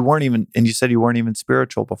 and you weren't even. And you said you weren't even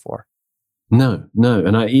spiritual before. No,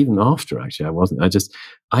 and even after, actually, I wasn't.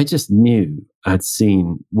 I just knew I'd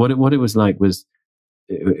seen what it was like.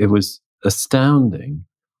 It was astounding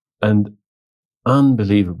and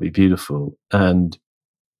unbelievably beautiful, and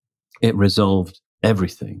it resolved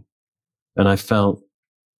everything. And I felt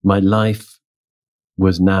my life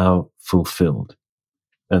was now fulfilled,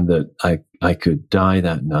 and that I could die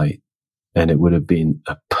that night, and it would have been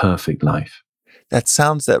a perfect life.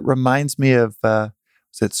 That reminds me of, was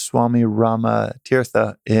it Swami Rama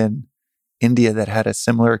Tirtha in India that had a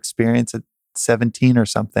similar experience at 17 or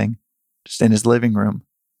something, just in his living room.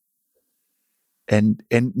 And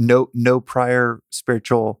no prior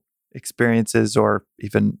spiritual experiences or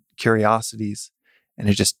even curiosities. And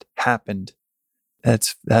it just happened.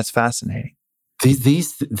 That's fascinating.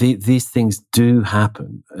 These things do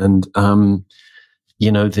happen. And,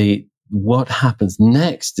 you know, what happens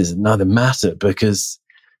next is another matter, because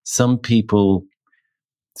some people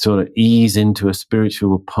sort of ease into a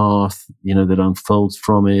spiritual path, you know, that unfolds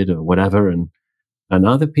from it or whatever. And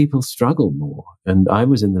other people struggle more. And I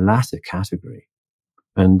was in the latter category.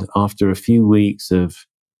 And after a few weeks of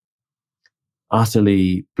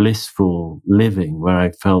utterly blissful living, where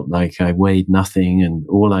I felt like I weighed nothing and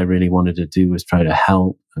all I really wanted to do was try to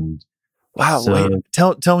help. And wow, wait,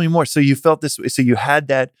 tell me more. So you felt this way. So you had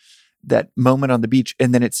that moment on the beach,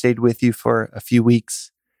 and then it stayed with you for a few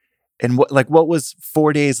weeks. And what was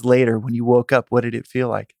 4 days later when you woke up? What did it feel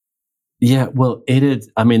like? Yeah, well, it had.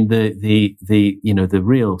 I mean, the you know, the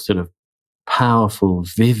real sort of powerful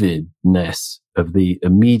vividness of the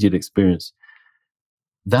immediate experience,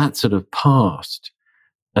 that sort of passed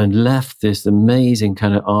and left this amazing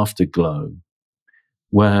kind of afterglow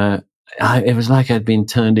where it was like I'd been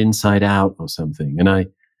turned inside out or something. And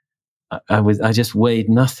I just weighed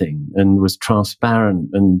nothing and was transparent,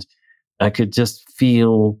 and I could just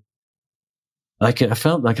feel I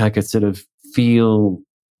felt like I could sort of feel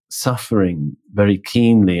suffering very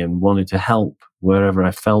keenly and wanted to help wherever I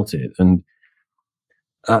felt it. And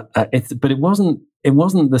but it wasn't. I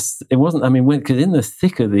mean, because in the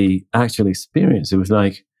thick of the actual experience, it was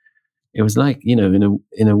like, you know,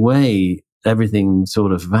 in a way, everything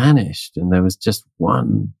sort of vanished, and there was just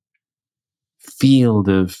one field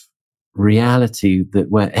of reality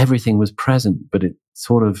where everything was present, but it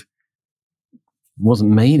sort of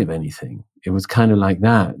wasn't made of anything. It was kind of like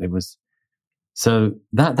that. It was so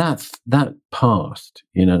that passed,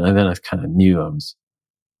 you know, and then I kind of knew I was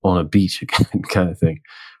on a beach again, kind of thing.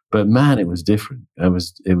 But man, it was different. I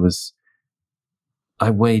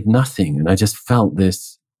weighed nothing, and I just felt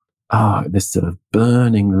this sort of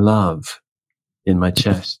burning love in my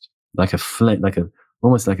chest, like a flame,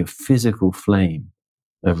 almost like a physical flame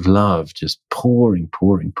of love, just pouring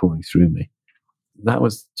through me. That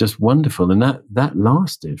was just wonderful, and that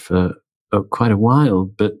lasted for quite a while.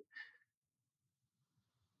 But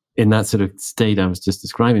in that sort of state I was just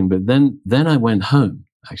describing. But then I went home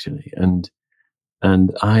actually, and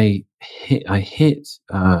I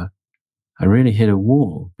really hit a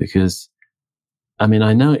wall, because I mean,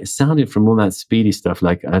 I know it sounded from all that speedy stuff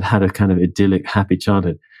like I'd had a kind of idyllic, happy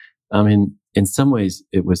childhood. I mean, in some ways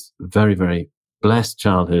it was very, very blessed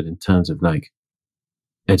childhood in terms of like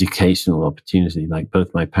educational opportunity. Like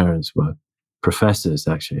both my parents were professors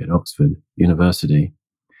actually at Oxford University.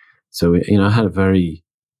 So, you know, I had a very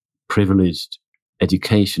privileged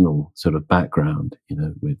educational sort of background, you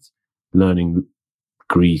know, with learning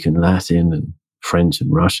Greek and Latin and French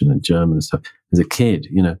and Russian and German and stuff as a kid,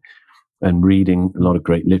 you know. and reading a lot of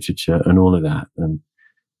great literature and all of that.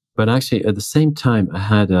 But actually, at the same time, I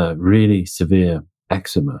had a really severe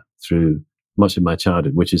eczema through much of my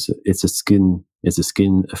childhood, which is it's a skin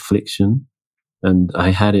affliction, and I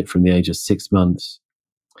had it from the age of 6 months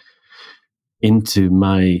into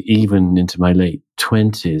my late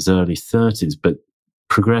 20s, early 30s, but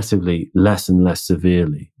progressively less and less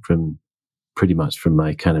severely from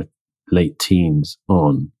my kind of late teens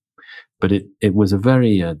on. But it was a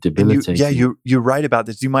very debilitating. You write about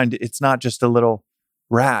this. Do you mind? It's not just a little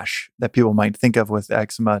rash that people might think of with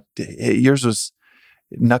eczema. Yours was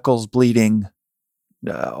knuckles bleeding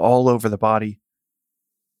all over the body.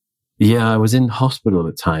 Yeah, I was in hospital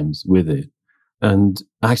at times with it. And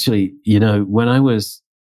actually, when I was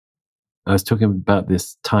talking about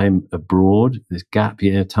this time abroad, this gap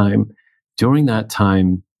year time, during that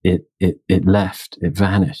time, it left, it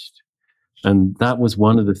vanished. And that was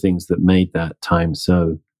one of the things that made that time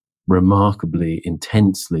so remarkably,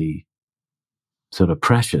 intensely sort of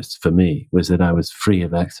precious for me, was that I was free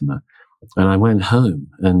of eczema. And I went home,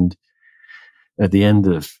 and at the end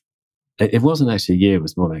of, it wasn't actually a year, it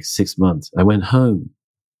was more like 6 months. I went home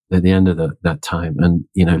at the end of that time, and,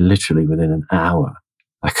 literally within an hour,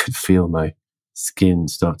 I could feel my skin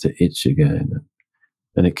start to itch again.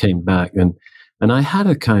 And it came back. And I had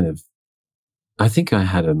I think I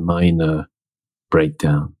had a minor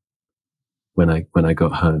breakdown when I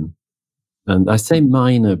got home. And I say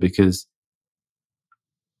minor because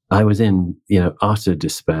I was in, utter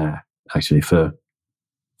despair, actually, for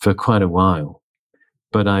quite a while.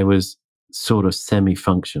 But I was sort of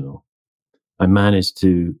semi-functional. I managed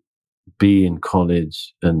to be in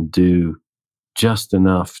college and do just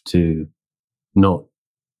enough to not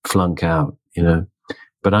flunk out,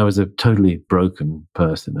 But I was a totally broken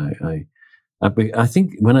person. I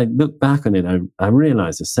think when I look back on it, I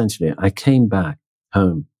realized essentially I came back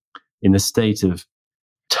home in a state of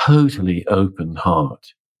totally open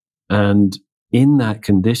heart. And in that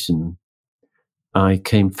condition, I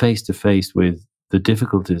came face to face with the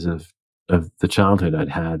difficulties of the childhood I'd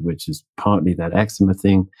had, which is partly that eczema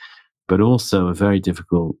thing, but also a very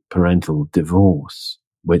difficult parental divorce,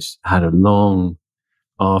 which had a long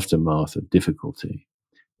aftermath of difficulty.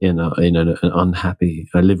 In an unhappy,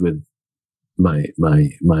 I lived with my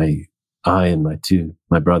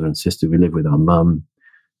brother and sister. We lived with our mum.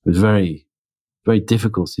 It was a very, very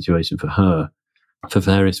difficult situation for her for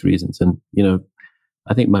various reasons. And,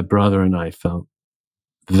 I think my brother and I felt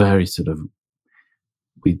very sort of,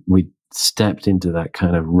 we stepped into that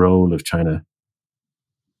kind of role of trying to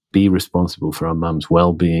be responsible for our mum's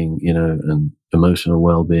well-being, and emotional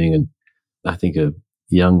well-being. And I think a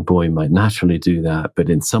young boy might naturally do that, but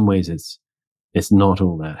in some ways it's not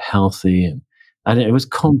all that healthy. And it was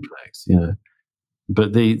complex,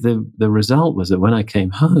 But the result was that when I came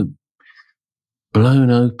home,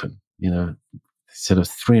 blown open, sort of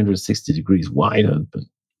 360 degrees wide open,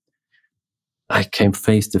 I came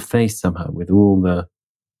face to face somehow with all the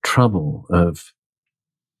trouble of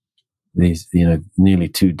these, nearly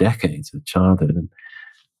 2 decades of childhood.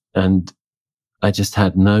 And I just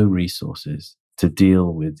had no resources to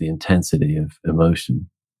deal with the intensity of emotion.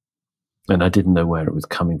 And I didn't know where it was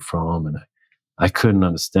coming from. And I couldn't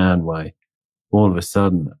understand why all of a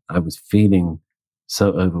sudden I was feeling so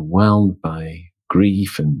overwhelmed by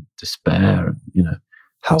grief and despair. And,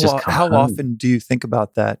 how often do you think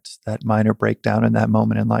about that minor breakdown in that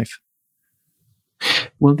moment in life?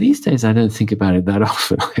 Well, these days I don't think about it that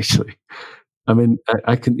often, actually. I mean,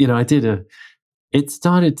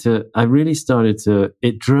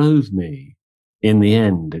 it drove me, in the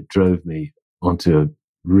end, it drove me onto a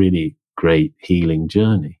really great healing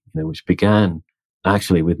journey, which began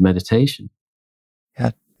actually with meditation.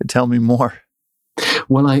 Yeah, tell me more.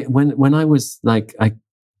 Well, when I was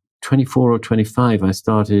 24 or 25, I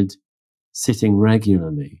started sitting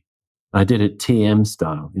regularly. I did it TM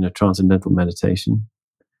style, transcendental meditation.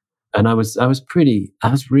 And I was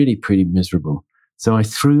really pretty miserable. So I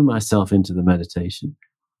threw myself into the meditation.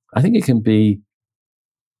 I think it can be,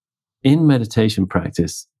 in meditation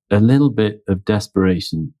practice, a little bit of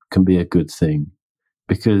desperation can be a good thing,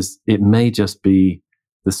 because it may just be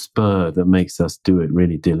the spur that makes us do it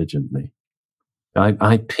really diligently.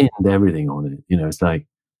 I pinned everything on it. It's like,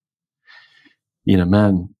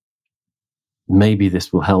 man, maybe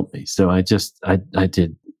this will help me. So I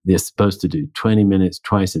did, they're supposed to do 20 minutes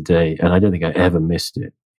twice a day, and I don't think I ever missed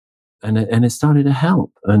it. And it started to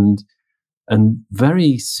help. And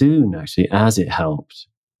very soon, actually, as it helped,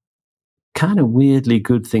 kind of weirdly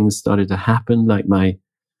good things started to happen. Like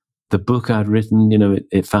the book I'd written,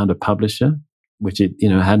 it found a publisher, which it,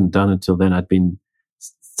 hadn't done until then. I'd been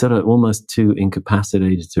sort of almost too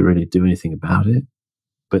incapacitated to really do anything about it.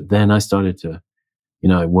 But then I started to,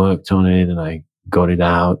 I worked on it and I got it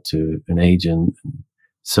out to an agent and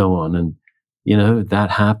so on. And,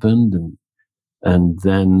 that happened. And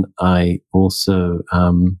then I also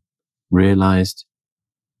realized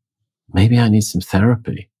maybe I need some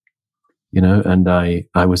therapy, and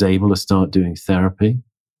I was able to start doing therapy.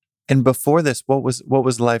 And before this, what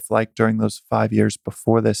was life like during those 5 years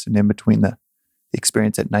before this and in between the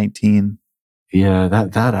experience at 19? Yeah,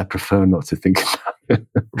 that I prefer not to think about.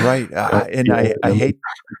 Right.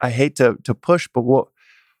 I hate to push, but what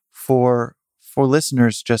for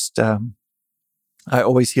listeners, just I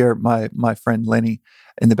always hear my friend Lenny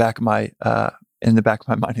in the back of my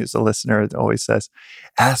mind, who's a listener, always says,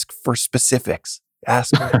 "Ask for specifics."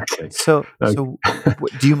 Ask. Okay. So do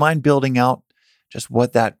you mind building out just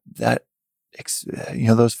what that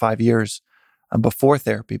those 5 years before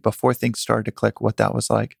therapy, before things started to click, what that was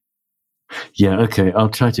like? Yeah. Okay. I'll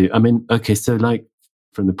try to. I mean, okay. So, like,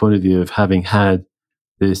 from the point of view of having had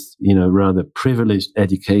this, rather privileged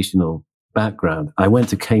educational background, I went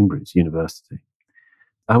to Cambridge University.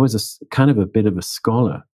 I was kind of a bit of a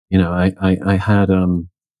scholar. I had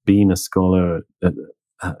been a scholar,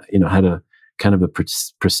 had a kind of a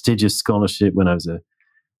prestigious scholarship when I was a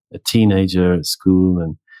teenager at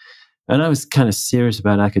school. And I was kind of serious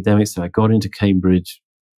about academics. So I got into Cambridge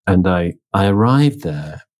and I arrived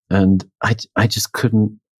there and I just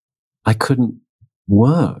couldn't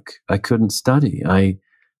work. I couldn't study. I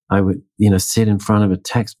would, sit in front of a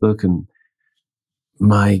textbook and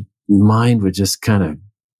my mind would just kind of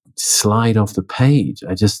slide off the page.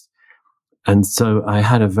 And so I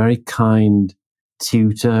had a very kind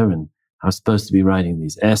tutor and I was supposed to be writing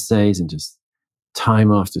these essays and just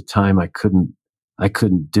time after time I couldn't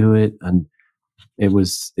do it. And it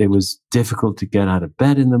was difficult to get out of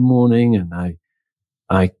bed in the morning. And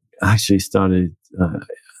I actually started,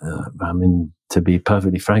 to be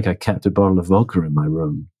perfectly frank, I kept a bottle of vodka in my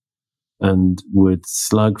room and would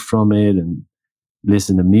slug from it and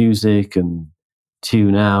listen to music and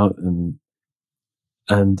tune out and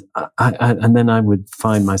then I would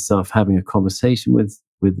find myself having a conversation with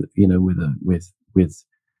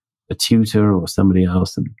a tutor or somebody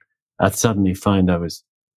else, and I'd suddenly find I was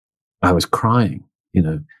crying,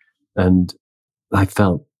 and I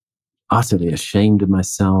felt utterly ashamed of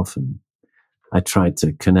myself, and I tried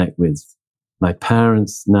to connect with my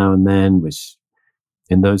parents now and then, which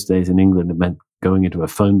in those days in England it meant going into a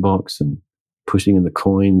phone box and pushing in the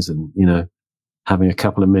coins and having a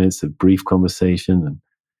couple of minutes of brief conversation.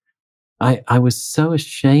 And I was so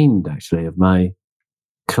ashamed actually of my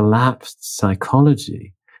collapsed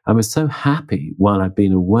psychology. I was so happy while I'd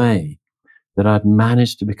been away that I'd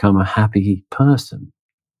managed to become a happy person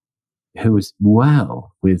who was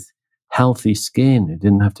well with healthy skin, who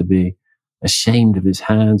didn't have to be ashamed of his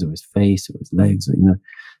hands or his face or his legs.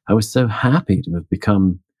 I was so happy to have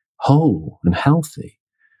become whole and healthy.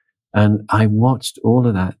 And I watched all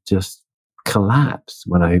of that just collapse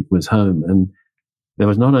when I was home. And there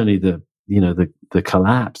was not only the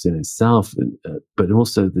collapse in itself, but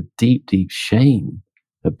also the deep, deep shame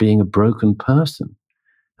of being a broken person.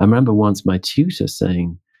 I remember once my tutor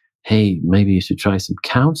saying, "Hey, maybe you should try some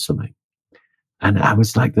counseling." And I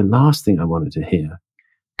was like the last thing I wanted to hear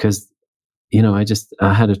because,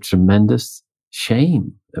 I had a tremendous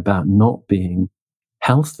shame about not being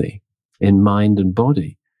healthy in mind and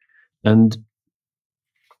body. And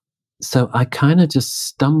so I kind of just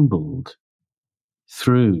stumbled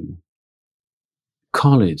through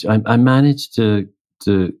college. I managed to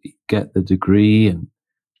get the degree and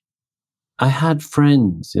I had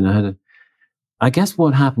friends, I guess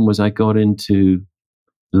what happened was I got into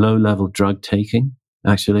low-level drug taking,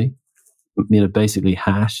 actually, basically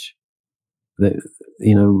hash.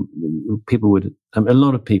 People would, a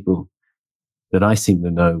lot of people that I seem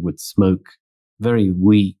to know would smoke very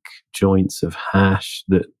weak joints of hash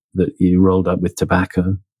that you rolled up with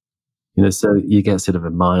tobacco, so you get sort of a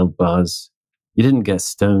mild buzz. You didn't get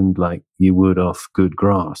stoned like you would off good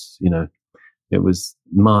grass, It was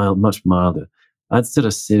mild, much milder. I'd sort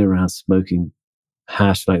of sit around smoking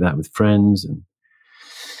hash like that with friends and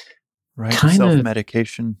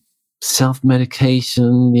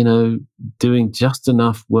self-medication, doing just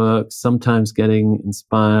enough work, sometimes getting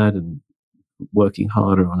inspired and working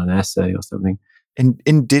harder on an essay or something.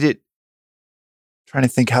 And did it, trying to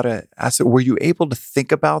think how to ask it, were you able to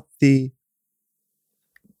think about the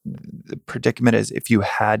predicament as if you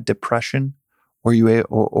had depression? Were you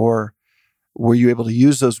or were you able to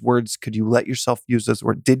use those words? Could you let yourself use those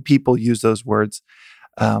words? Did people use those words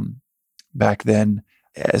back then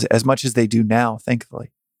as much as they do now,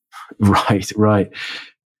 thankfully? Right.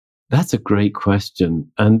 That's a great question.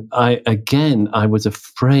 And I was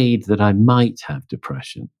afraid that I might have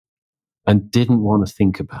depression and didn't want to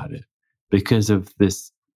think about it because of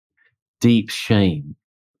this deep shame.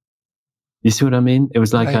 You see what I mean? It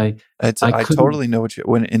was like I couldn't. totally know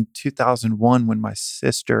when in 2001, when my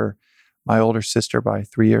older sister by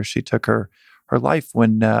 3 years, she took her life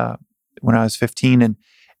when I was 15,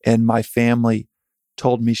 and my family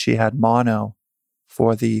told me she had mono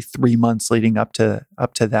for the 3 months leading up to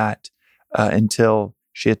that, until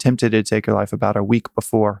she attempted to take her life about a week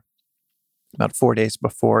before, about 4 days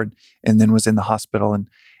before, and then was in the hospital,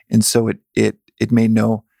 and so it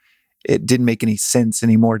didn't make any sense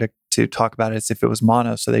anymore to talk about it as if it was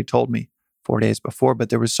mono. So they told me 4 days before, but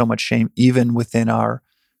there was so much shame even within our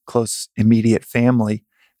close immediate family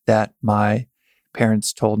that my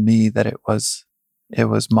parents told me that it was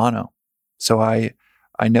mono. So I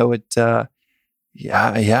know it.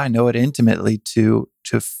 I know it intimately to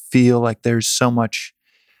feel like there's so much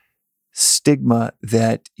stigma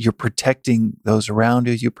that you're protecting those around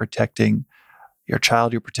you, you're protecting your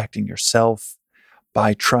child, you're protecting yourself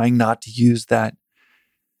by trying not to use that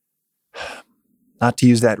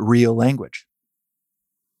real language.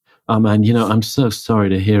 Oh man, I'm so sorry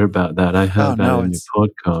to hear about that. I heard that on your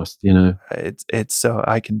podcast. It's so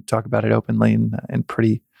I can talk about it openly and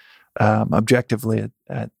pretty objectively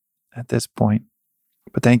at this point.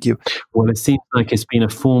 But thank you. Well, it seems like it's been a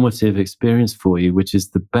formative experience for you, which is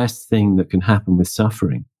the best thing that can happen with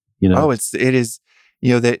suffering. Oh, it is.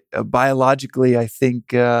 That biologically, I think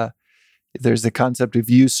there's the concept of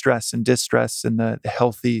eustress and distress, and the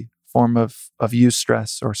healthy form of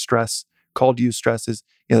eustress or stress called eustress is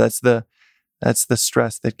that's the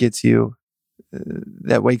stress that gets you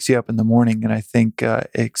that wakes you up in the morning. And I think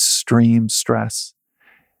extreme stress,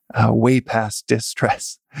 way past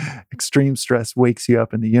distress, extreme stress wakes you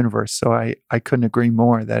up in the universe. So I couldn't agree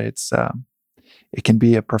more that it can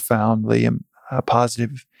be a profoundly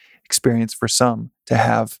positive experience for some to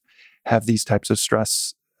have these types of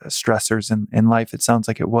stressors in life. It sounds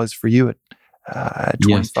like it was for you at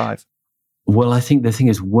 25. Yes. Well, I think the thing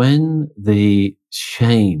is, when the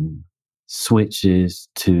shame switches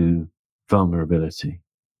to vulnerability,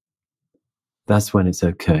 that's when it's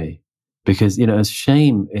okay. Because, as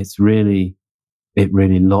shame, it really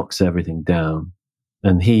locks everything down,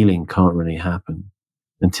 and healing can't really happen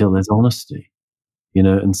until there's honesty,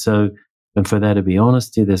 and for there to be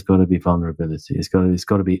honesty, there's got to be vulnerability. It's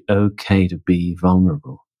got to be okay to be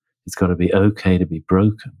vulnerable. It's got to be okay to be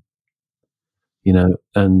broken,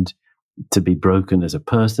 and to be broken as a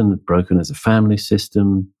person, broken as a family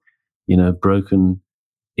system, broken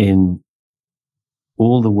in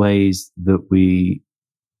all the ways that we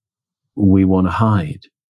want to hide.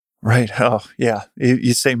 Right. Oh, yeah.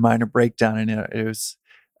 You say minor breakdown, and it was,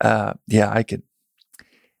 I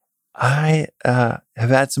have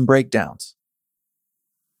had some breakdowns,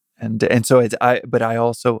 and so but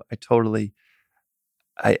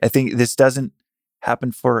I think this doesn't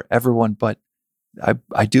happen for everyone, but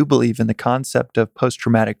I do believe in the concept of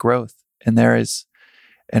post-traumatic growth, and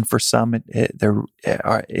for some, there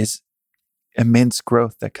is immense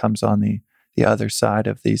growth that comes on the other side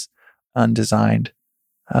of these undesigned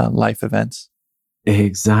life events.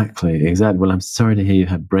 Exactly. Well, I'm sorry to hear you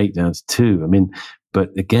had breakdowns too. I mean, but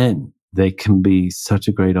again, they can be such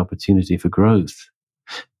a great opportunity for growth.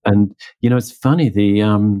 And, it's funny,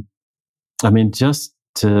 just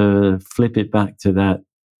to flip it back to that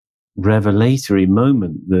revelatory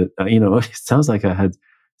moment that, it sounds like I had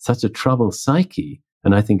such a troubled psyche,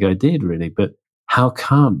 and I think I did really, but how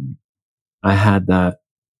come I had that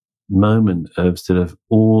moment of sort of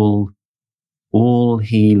all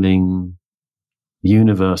healing,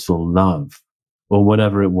 universal love, or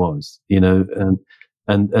whatever it was,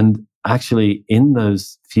 and actually in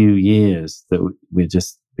those few years that we've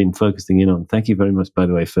just been focusing in on. Thank you very much, by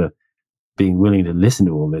the way, for being willing to listen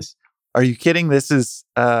to all this. Are you kidding? This is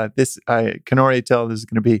I can already tell this is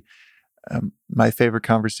going to be my favorite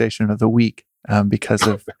conversation of the week, because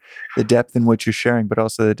of the depth in which you're sharing, but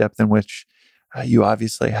also the depth in which you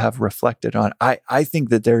obviously have reflected on. I think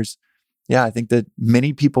that I think that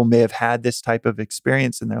many people may have had this type of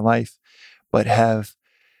experience in their life, but have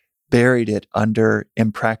buried it under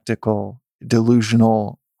impractical,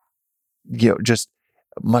 delusional, just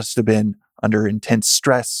must have been under intense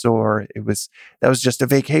stress, or that was just a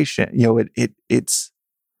vacation.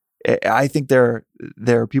 I think there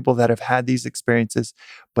are people that have had these experiences,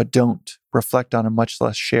 but don't reflect on them, much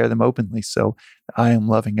less share them openly. So I am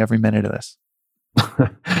loving every minute of this.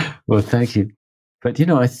 Well, thank you. But,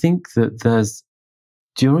 I think that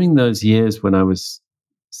during those years when I was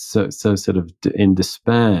so sort of in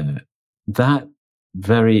despair, that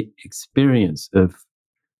very experience of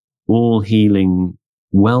all healing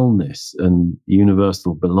wellness and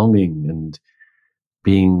universal belonging and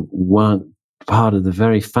being one part of the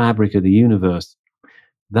very fabric of the universe,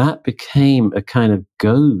 that became a kind of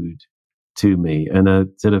goad to me, and a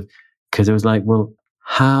sort of, because it was like, well,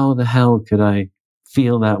 how the hell could I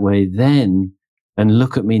feel that way then and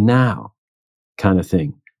look at me now, kind of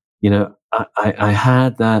thing. I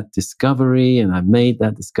had that discovery, and I made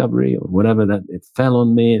that discovery, or whatever, that it fell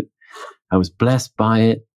on me. I was blessed by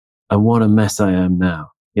it, and what a mess I am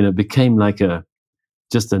now. It became like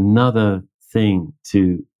just another thing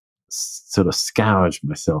to sort of scourge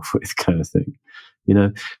myself with, kind of thing.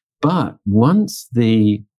 But once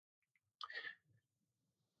the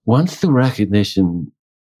recognition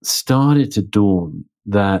started to dawn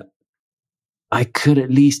that I could at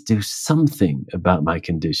least do something about my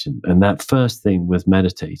condition, and that first thing was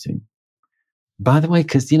meditating. By the way,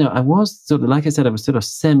 because, I was sort of, like I said, I was sort of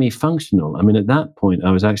semi-functional. I mean, at that point,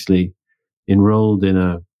 I was actually enrolled in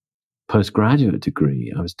a postgraduate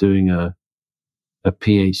degree. I was doing a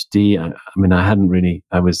PhD.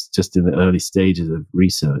 I was just in the early stages of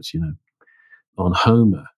research, on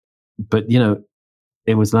Homer. But,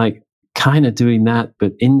 it was like kind of doing that,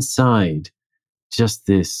 but inside just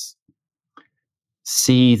this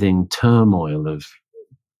seething turmoil of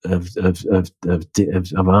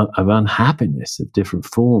unhappiness of different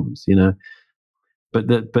forms,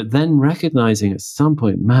 but then recognizing at some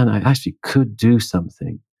point, man, I actually could do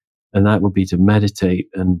something, and that would be to meditate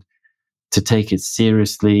and to take it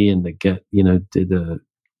seriously, and to get, did the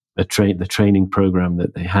training program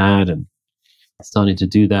that they had, and started to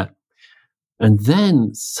do that. And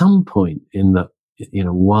then some point in the,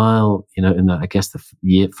 while, in the, I guess the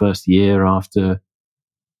first year after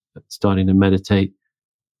starting to meditate,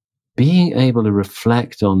 being able to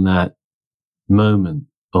reflect on that moment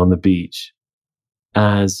on the beach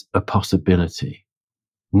as a possibility,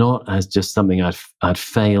 not as just something I'd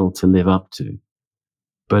failed to live up to,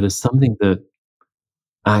 but as something that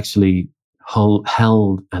actually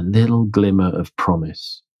held a little glimmer of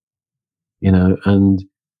promise,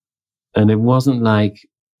 and it wasn't like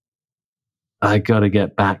I got to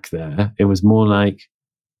get back there. It was more like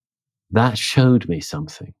that showed me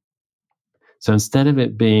something. So instead of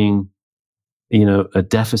it being, a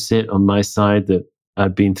deficit on my side that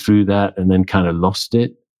I'd been through that and then kind of lost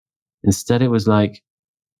it, instead it was like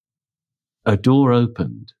a door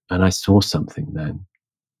opened and I saw something then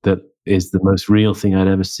that is the most real thing I'd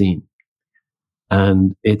ever seen.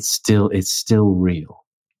 And it's still real,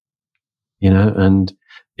 and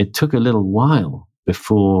it took a little while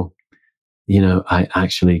before, I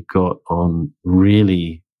actually got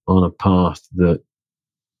really on a path that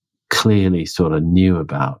clearly sort of knew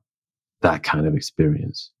about that kind of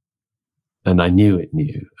experience. And I knew it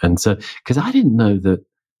knew. And so, because I didn't know that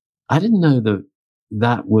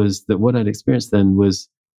what I'd experienced then was,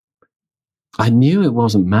 I knew it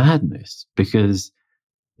wasn't madness because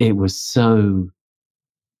it was so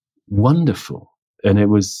wonderful, and it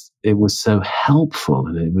was so helpful,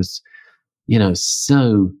 and it was,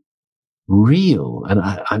 so real. And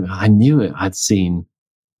I knew it. I'd seen,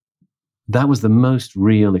 that was the most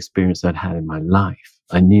real experience I'd had in my life.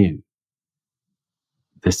 I knew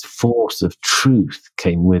this force of truth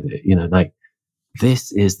came with it, like,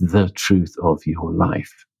 this is the truth of your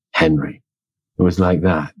life, Henry. It was like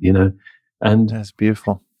that, and that's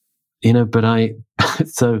beautiful. But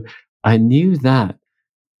so I knew that,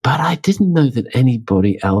 but I didn't know that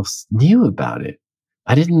anybody else knew about it.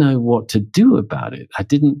 I didn't know what to do about it.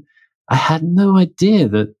 I had no idea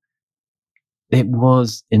that it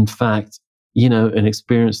was, in fact, an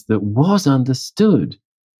experience that was understood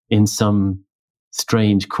in some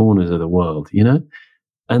strange corners of the world,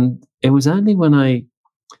 And it was only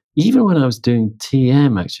even when I was doing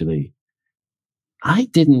TM, actually, I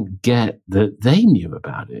didn't get that they knew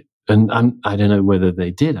about it. And I don't know whether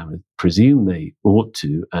they did. I would presume they ought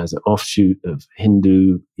to, as an offshoot of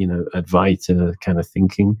Hindu, Advaita kind of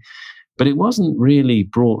thinking. But it wasn't really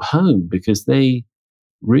brought home because they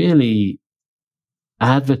really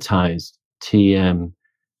advertised TM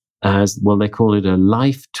as, well, they call it a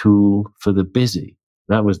life tool for the busy.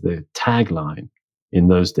 That was the tagline in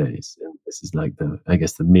those days. And this is like the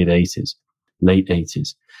mid-80s, late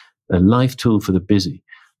 80s, a life tool for the busy.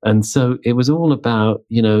 And so it was all about,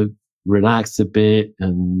 relax a bit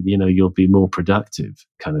and, you'll be more productive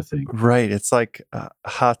kind of thing. Right. It's like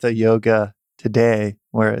Hatha yoga today,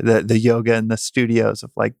 where the yoga in the studios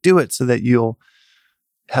of like, do it so that you'll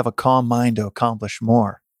have a calm mind to accomplish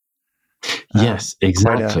more. Yes,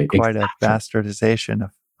 exactly. Quite a bastardization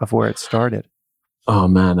of where it started. Oh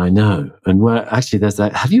man, I know. And where actually there's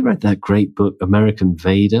that. Have you read that great book, American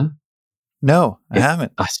Veda? No, I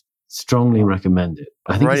haven't. I strongly recommend it.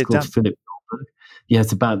 I I'll think write it's it called down. Philip Goldberg. Yeah,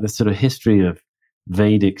 it's about the sort of history of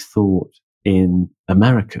Vedic thought in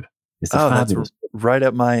America. It's a Oh, that's fabulous book. right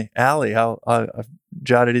up my alley. I've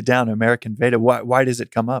jotted it down. American Veda. Why does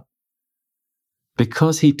it come up?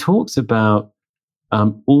 Because he talks about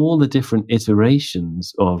all the different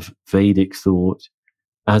iterations of Vedic thought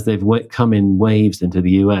as they've come in waves into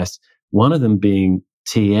the US. One of them being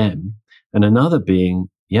TM, and another being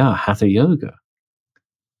Hatha Yoga.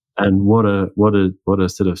 And what a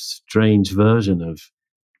sort of strange version of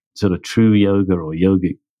sort of true yoga or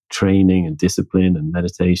yogic training and discipline and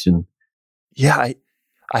meditation. Yeah,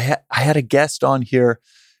 I had a guest on here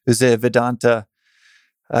who's a Vedanta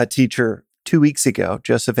teacher 2 weeks ago,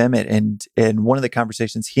 Joseph Emmett, and one of the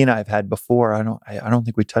conversations he and I have had before, I don't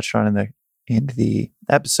think we touched on in the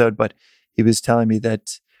episode, but he was telling me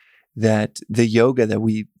that the yoga that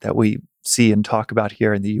we see and talk about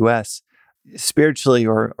here in the U.S. spiritually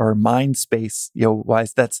or mind space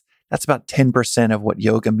wise, that's about 10% of what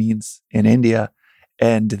yoga means in India,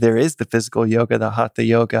 and there is the physical yoga, the hatha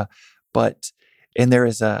yoga, and there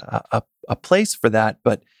is a place for that,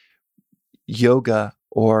 but yoga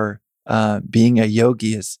or being a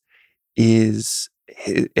yogi is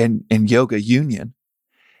and yoga union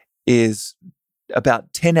is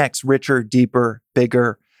about 10x richer, deeper,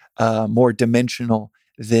 bigger, more dimensional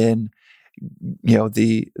than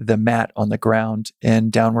the mat on the ground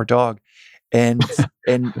and downward dog, and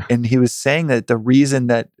he was saying that the reason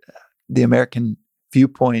that the American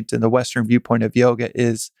viewpoint and the Western viewpoint of yoga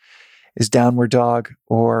is downward dog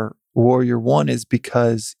or warrior one is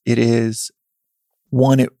because it is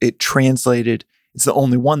one, it translated, it's the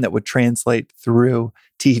only one that would translate through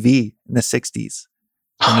TV in the 60s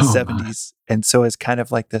and the 70s. And so it's kind of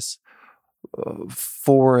like this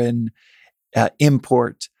foreign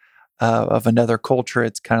import of another culture.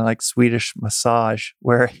 It's kind of like Swedish massage,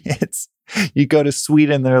 where it's, you go to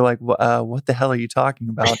Sweden, they're like, what the hell are you talking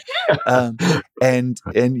about? And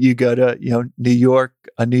you go to, New York,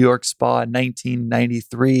 a New York spa in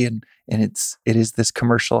 1993, and it is this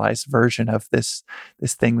commercialized version of this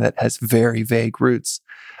thing that has very vague roots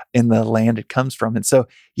in the land it comes from. And so,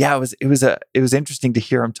 yeah, it was interesting to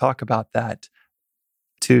hear him talk about that,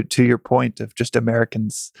 to your point of just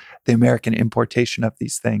Americans, the American importation of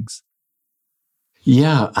these things.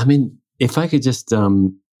 Yeah, I mean, if I could just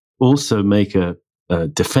also make a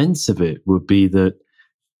defense of it, would be that,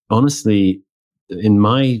 honestly, in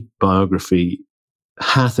my biography,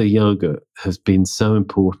 Hatha Yoga has been so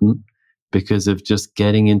important because of just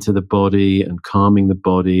getting into the body and calming the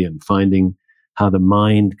body and finding how the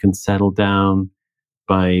mind can settle down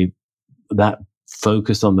by that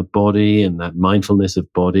focus on the body, and that mindfulness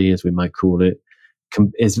of body, as we might call it,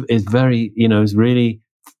 is very, is really,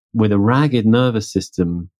 with a ragged nervous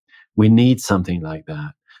system, we need something like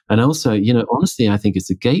that. And also, honestly, I think it's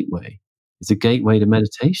a gateway. It's a gateway to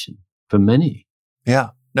meditation for many. Yeah.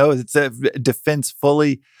 No, it's a defense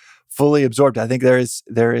fully absorbed. I think there is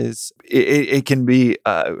it can be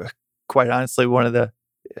quite honestly one of the,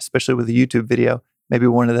 especially with the YouTube video, maybe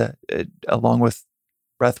one of the along with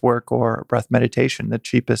breath work or breath meditation, the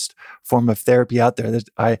cheapest form of therapy out there.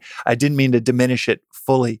 I didn't mean to diminish it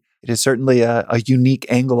fully. It is certainly a unique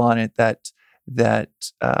angle on it that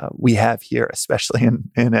we have here, especially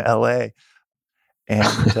in LA,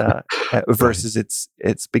 and versus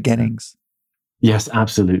its beginnings. Yes,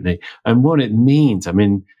 absolutely. And what it means, I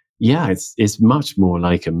mean, yeah, it's much more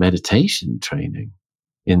like a meditation training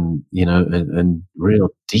in, and real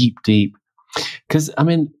deep. Because, I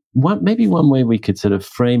mean, maybe one way we could sort of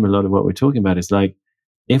frame a lot of what we're talking about is like,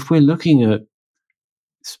 if we're looking at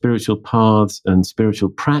spiritual paths and spiritual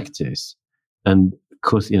practice, and of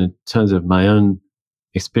course, in terms of my own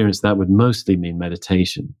experience, that would mostly mean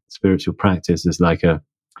meditation. Spiritual practice is like a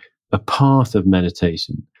path of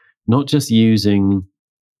meditation, not just using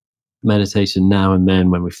meditation now and then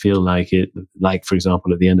when we feel like it, like, for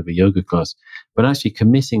example, at the end of a yoga class, but actually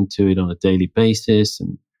committing to it on a daily basis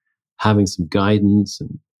and having some guidance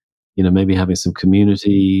and, maybe having some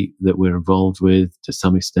community that we're involved with to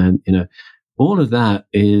some extent. All of that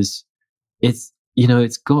it's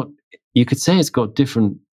got, you could say it's got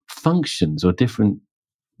different functions or different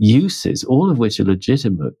uses, all of which are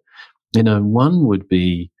legitimate. One would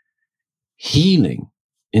be healing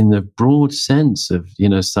in the broad sense of,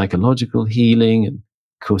 psychological healing. And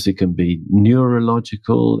of course it can be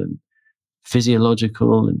neurological and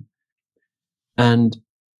physiological. And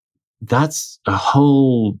that's a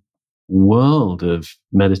whole world of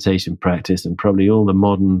meditation practice, and probably all the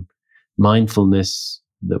modern mindfulness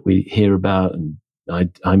that we hear about and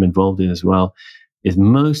I'm involved in as well, is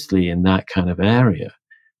mostly in that kind of area.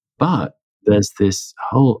 But there's this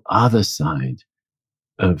whole other side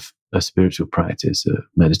of a spiritual practice, a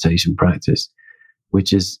meditation practice,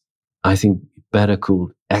 which is, I think, better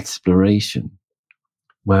called exploration,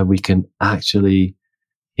 where we can actually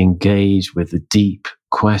engage with the deep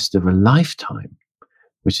quest of a lifetime,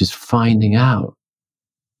 which is finding out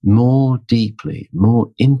more deeply,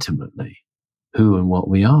 more intimately who and what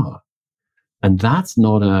we are. And that's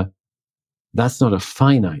not a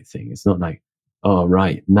finite thing. It's not like, oh,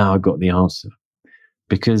 right, now I got the answer.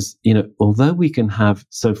 Because, although we can have,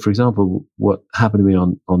 so for example, what happened to me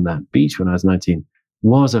on that beach when I was 19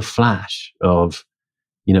 was a flash of,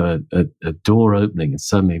 a door opening and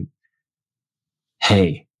suddenly,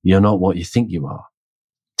 hey, you're not what you think you are.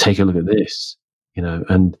 Take a look at this,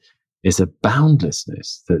 and it's a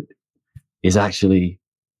boundlessness that is actually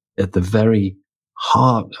at the very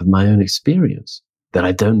heart of my own experience that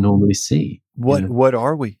I don't normally see. What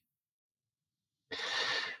are we?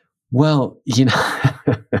 Well,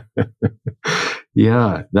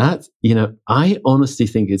 yeah, that, I honestly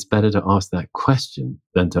think it's better to ask that question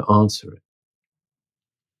than to answer it.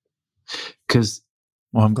 Because,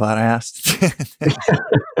 well, I'm glad I asked.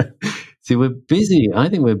 See, we're busy. I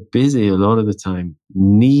think we're busy a lot of the time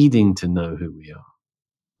needing to know who we are.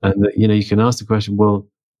 And, you can ask the question, well,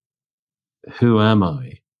 who am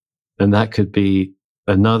I? And that could be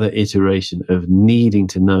another iteration of needing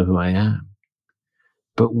to know who I am.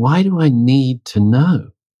 But why do I need to know?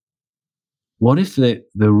 What if the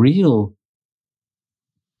real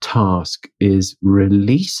task is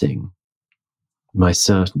releasing my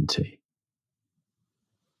certainty?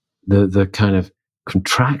 The kind of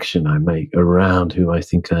contraction I make around who I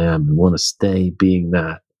think I am and want to stay being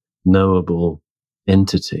that knowable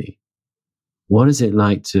entity. What is it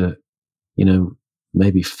like to,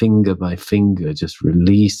 maybe finger by finger, just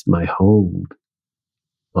release my hold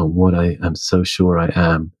on what I am so sure I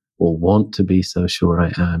am, or want to be so sure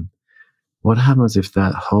I am? What happens if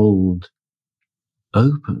that hold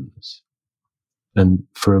opens? And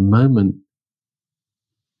for a moment,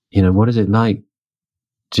 what is it like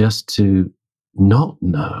just to not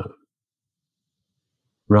know,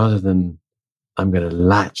 rather than I'm going to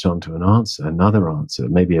latch onto an answer, another answer,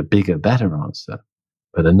 maybe a bigger, better answer,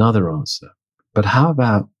 but another answer. But how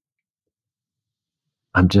about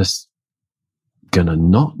I'm just going to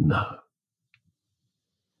not know?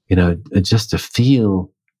 Just to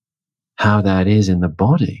feel how that is in the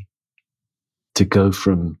body, to go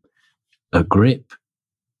from a grip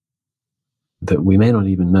that we may not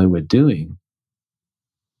even know we're doing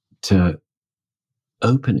to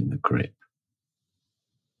opening the grip,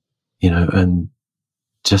 and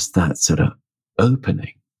just that sort of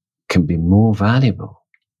opening can be more valuable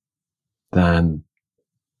than,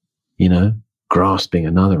 grasping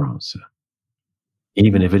another answer,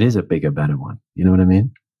 even if it is a bigger, better one. You know what I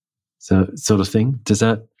mean? So, sort of thing. Does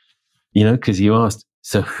that, because you asked,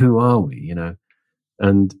 so who are we,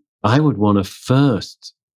 And I would want to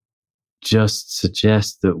first just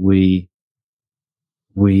suggest that we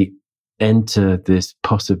enter this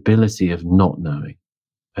possibility of not knowing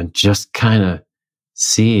and just kind of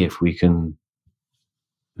see if we can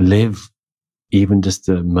live even just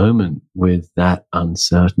a moment with that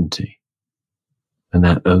uncertainty and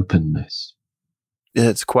that openness.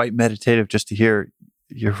 It's quite meditative just to hear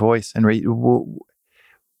your voice. And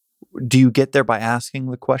do you get there by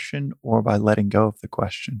asking the question or by letting go of the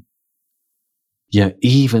question? Yeah,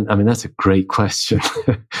 that's a great question.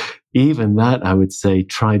 Even that, I would say,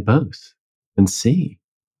 try both and see.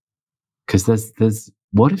 Because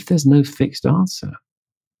what if there's no fixed answer?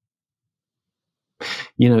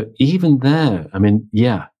 Even there,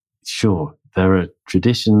 yeah, sure, there are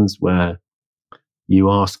traditions where you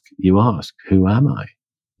ask, who am I?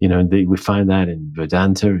 We find that in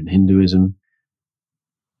Vedanta and Hinduism.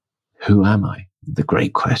 Who am I? The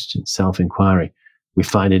great question, self-inquiry. We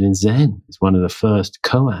find it in Zen. It's one of the first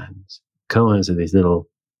koans. Koans are these little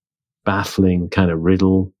baffling kind of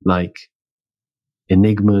riddle-like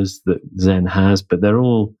enigmas that Zen has, but they're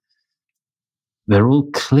all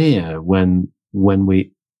clear when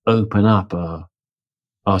we open up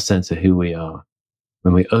our sense of who we are,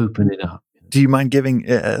 when we open it up. Do you mind giving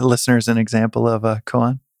listeners an example of a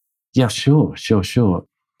koan? Yeah, sure.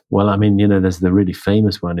 Well, there's the really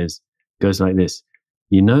famous one goes like this.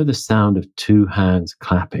 The sound of two hands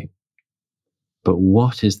clapping, but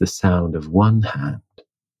what is the sound of one hand?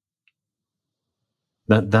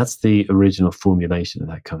 That's the original formulation of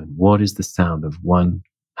that koan. What is the sound of one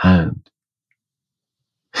hand?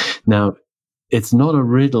 Now, it's not a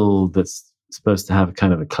riddle that's supposed to have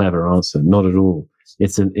kind of a clever answer. Not at all.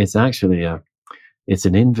 It's actually It's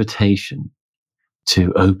an invitation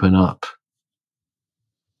to open up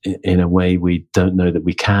in a way we don't know that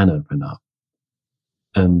we can open up.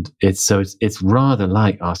 And it's rather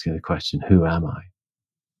like asking the question, who am I,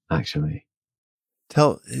 actually?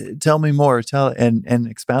 Tell me more. And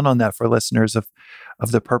expound on that for listeners of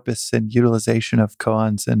the purpose and utilization of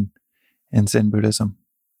koans and Zen Buddhism.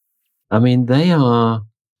 I mean, they're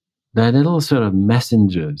little sort of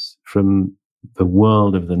messengers from the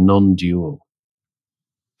world of the non-dual,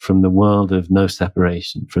 from the world of no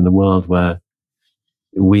separation, from the world where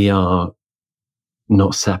we are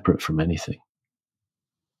not separate from anything.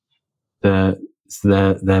 They're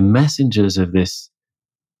messengers of this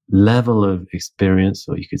level of experience,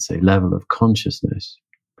 or you could say level of consciousness,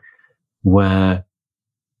 where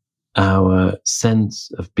our sense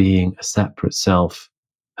of being a separate self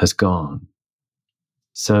has gone.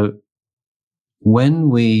 So when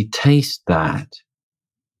we taste that,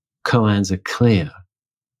 koans are clear.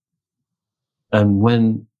 And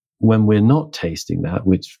when we're not tasting that,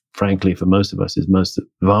 which frankly for most of us is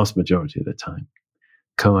vast majority of the time,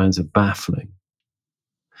 koans are baffling.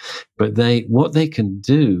 But what they can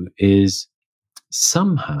do is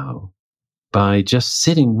somehow, by just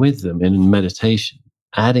sitting with them in meditation,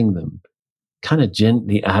 adding them, kind of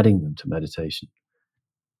gently adding them to meditation,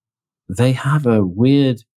 they have a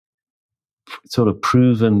weird sort of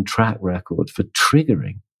proven track record for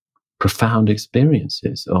triggering profound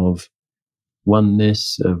experiences of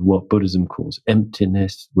oneness, of what Buddhism calls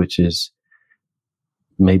emptiness, which is,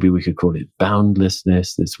 maybe we could call it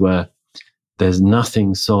boundlessness. It's where there's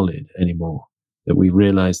nothing solid anymore, that we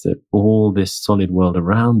realize that all this solid world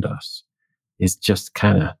around us is just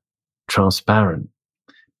kind of transparent,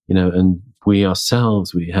 and we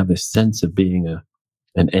ourselves, we have this sense of being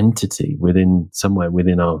an entity somewhere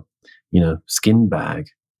within our, skin bag,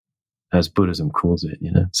 as Buddhism calls it,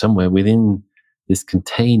 somewhere within this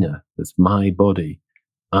container that's my body.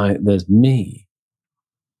 There's me.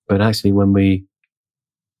 But actually when we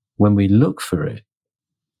look for it,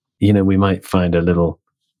 we might find a little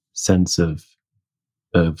sense of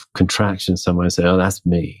contraction somewhere and say, oh, that's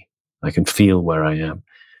me. I can feel where I am.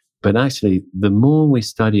 But actually, the more we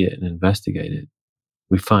study it and investigate it,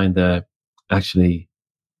 we find that actually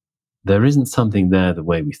there isn't something there the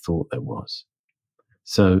way we thought there was.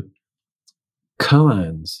 So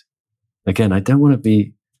koans, again, I don't want to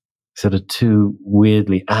be sort of too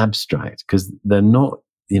weirdly abstract, because they're not,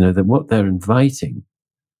 what they're inviting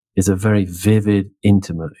is a very vivid,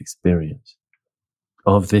 intimate experience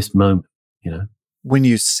of this moment, When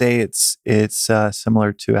you say it's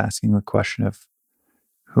similar to asking the question of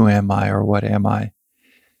who am I or what am I,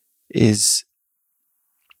 is,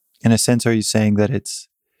 in a sense, are you saying that it's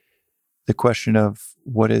the question of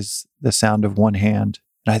what is the sound of one hand?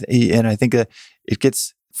 And I think that it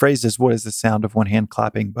gets phrased as what is the sound of one hand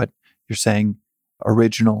clapping, but you're saying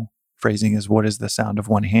original phrasing is what is the sound of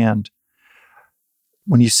one hand.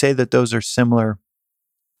 When you say that those are similar,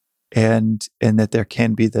 and that there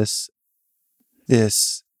can be this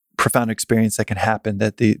profound experience that can happen,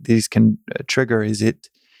 that these can trigger, is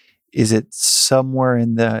it somewhere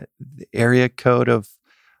in the area code of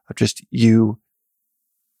just you,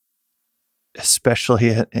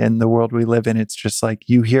 especially in the world we live in? It's just like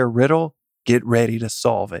you hear riddle, get ready to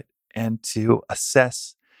solve it, and to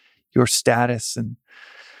assess your status and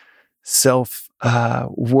self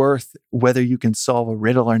worth, whether you can solve a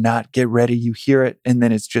riddle or not. Get ready, you hear it, and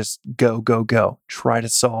then it's just go, try to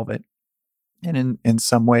solve it. And in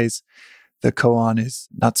some ways, the koan is,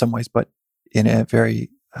 not some ways, but in a very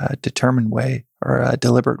determined way or a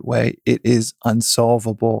deliberate way, it is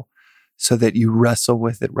unsolvable, so that you wrestle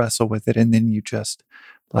with it, and then you just,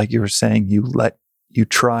 like you were saying, you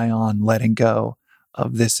try on letting go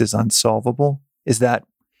of this is unsolvable. Is that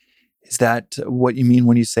what you mean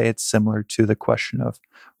when you say it's similar to the question of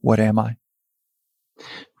what am I?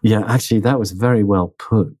 Yeah, actually, that was very well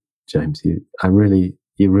put, James. You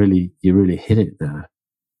really hit it there.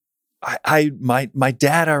 My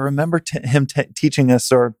dad, I remember him teaching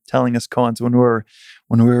us or telling us koans when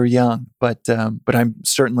we were young, but I'm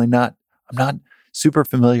certainly not. I'm not super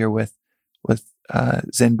familiar with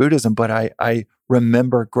Zen Buddhism, but I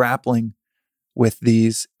remember grappling with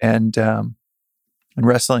these and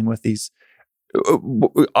wrestling with these,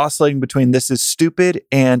 oscillating between this is stupid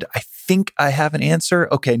and I think I have an answer.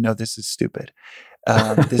 Okay, no, this is stupid.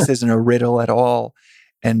 This isn't a riddle at all.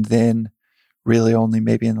 And then really only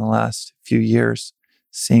maybe in the last few years,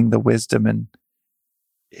 seeing the wisdom and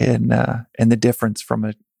the difference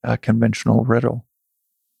from a conventional riddle.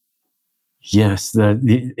 Yes, they're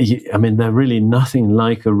really nothing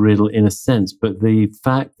like a riddle in a sense, but the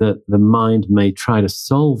fact that the mind may try to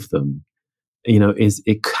solve them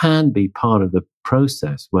it can be part of the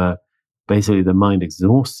process where basically the mind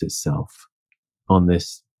exhausts itself on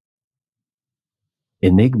this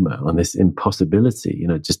enigma, on this impossibility.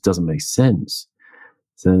 It just doesn't make sense.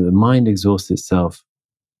 So the mind exhausts itself.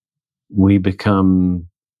 We become,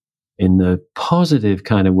 in the positive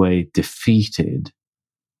kind of way, defeated.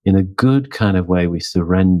 In a good kind of way, we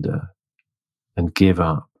surrender and give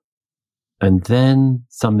up. And then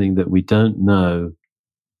something that we don't know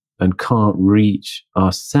and can't reach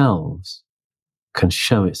ourselves can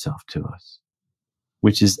show itself to us,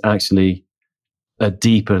 which is actually a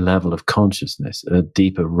deeper level of consciousness, a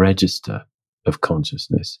deeper register of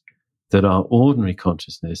consciousness that our ordinary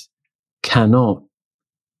consciousness cannot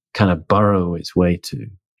kind of burrow its way to.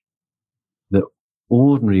 The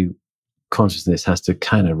ordinary consciousness has to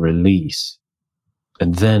kind of release,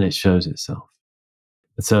 and then it shows itself.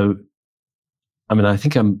 So, I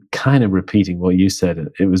think I'm kind of repeating what you said.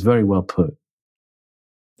 It was very well put.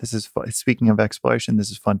 This is fun. Speaking of exploration,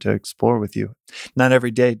 this is fun to explore with you. Not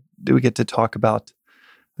every day do we get to talk about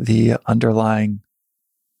the underlying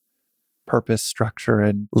purpose, structure,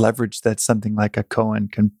 and leverage that something like a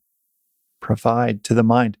koan can provide to the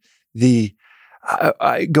mind.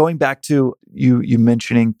 Going back to you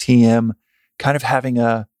mentioning TM, kind of having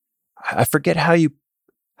I forget how you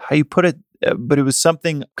put it, but it was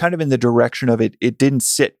something kind of in the direction of it. It didn't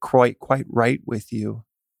sit quite right with you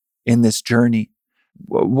in this journey.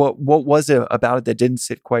 What was it about it that didn't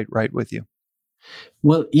sit quite right with you?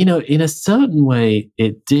 Well, in a certain way,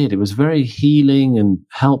 it did. It was very healing and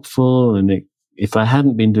helpful. And if I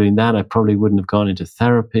hadn't been doing that, I probably wouldn't have gone into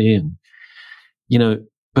therapy. And,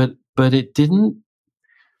 but it didn't,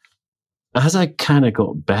 as I kind of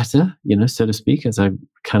got better, so to speak, as I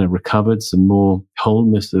kind of recovered some more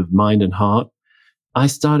wholeness of mind and heart, I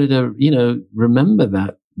started to, remember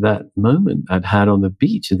that moment I'd had on the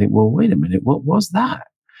beach and think, well, wait a minute, what was that?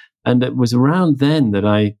 And it was around then that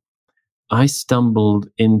I stumbled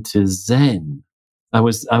into Zen. I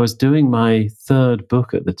was doing my third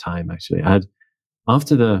book at the time, actually. I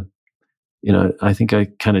think I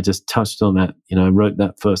kind of just touched on that. I wrote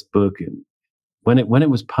that first book, and when it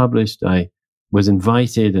was published, I was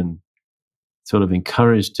invited and sort of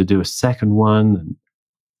encouraged to do a second one and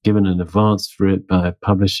given an advance for it by a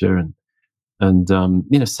publisher. And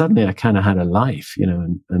suddenly I kind of had a life,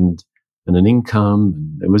 and an income,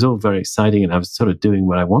 and it was all very exciting. And I was sort of doing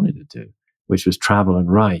what I wanted to do, which was travel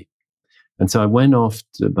and write. And so I went off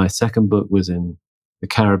my second book was in the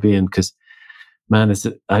Caribbean because, man,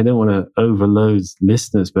 I don't want to overload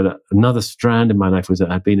listeners, but another strand in my life was that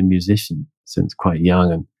I'd been a musician since quite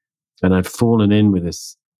young, and I'd fallen in with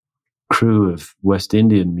this crew of West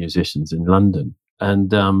Indian musicians in London.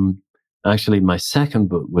 And actually, my second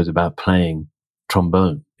book was about playing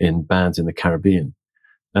trombone in bands in the Caribbean.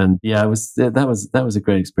 And yeah, that was a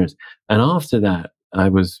great experience. And after that, I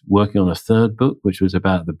was working on a third book, which was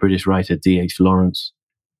about the British writer D.H. Lawrence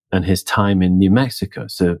and his time in New Mexico.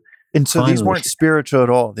 So these weren't spiritual at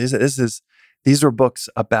all. These were books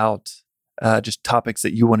about just topics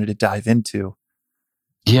that you wanted to dive into.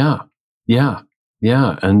 Yeah.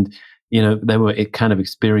 And they were kind of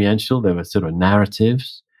experiential. They were sort of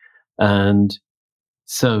narratives, and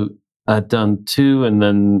so I'd done two,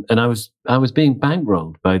 and I was being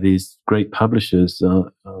bankrolled by these great publishers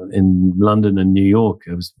in London and New York.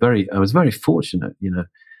 I was very fortunate,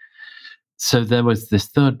 So there was this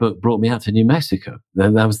third book brought me out to New Mexico.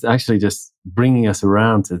 That was actually just bringing us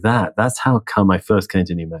around to that. That's how come I first came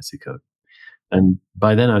to New Mexico. And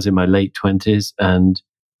by then I was in my late 20s, and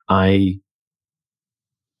I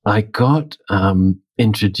got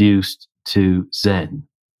introduced to Zen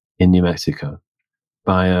in New Mexico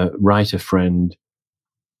by a writer friend.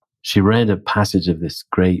 She read a passage of this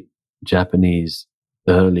great Japanese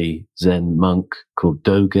early Zen monk called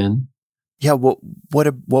Dogen. Yeah, what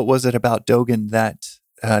was it about Dogen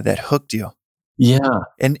that hooked you? Yeah,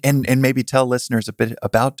 and maybe tell listeners a bit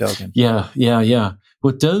about Dogen. Yeah.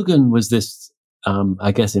 Well, Dogen was this,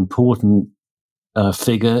 I guess, important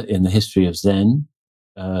figure in the history of Zen,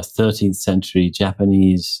 13th century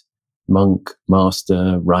Japanese monk,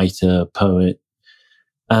 master, writer, poet.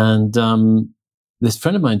 And this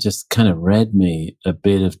friend of mine just kind of read me a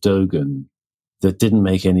bit of Dogen that didn't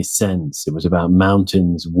make any sense. It was about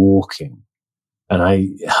mountains walking. And I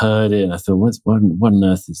heard it and I thought, what on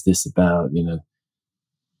earth is this about,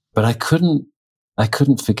 But I couldn't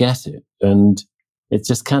forget it. And it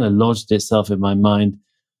just kind of lodged itself in my mind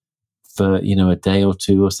for, a day or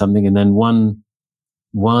two or something. And then one.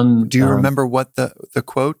 Do you remember what the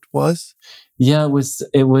quote was? Yeah, it was,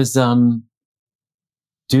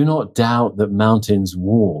 do not doubt that mountains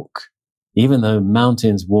walk. even though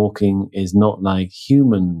mountains walking is not like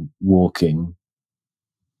human walking,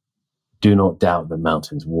 do not doubt that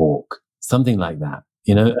mountains walk. Something like that,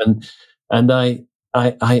 and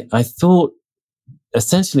I thought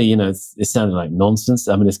essentially, it sounded like nonsense.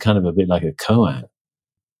 I mean, it's kind of a bit like a koan.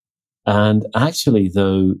 And actually,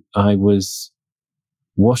 though, I was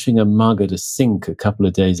washing a mug at a sink a couple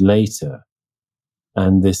of days later,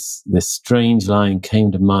 and this strange line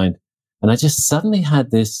came to mind, and I just suddenly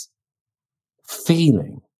had this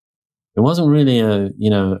feeling. It wasn't really a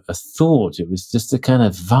thought. It was just a kind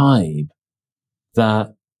of vibe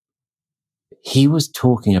that he was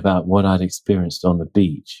talking about what I'd experienced on the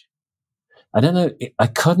beach. I don't know. I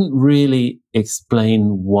couldn't really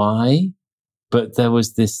explain why, but there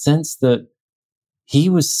was this sense that he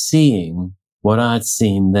was seeing what I'd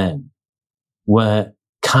seen then, where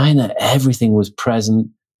kind of everything was present,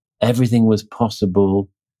 everything was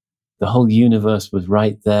possible, the whole universe was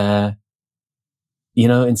right there.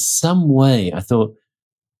 In some way, I thought,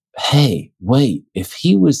 hey, wait, if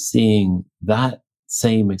he was seeing that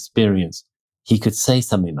same experience, he could say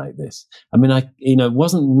something like this. I mean, it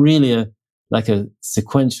wasn't really a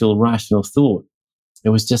sequential, rational thought. It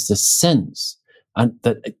was just a sense. And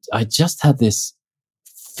that I just had this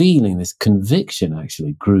feeling, this conviction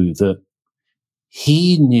actually grew that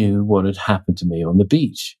he knew what had happened to me on the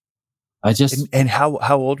beach. And how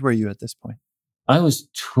old were you at this point? I was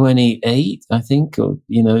 28, I think, or,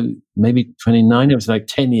 maybe 29. It was like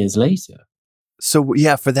 10 years later. So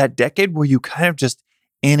yeah, for that decade, were you kind of just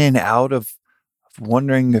in and out of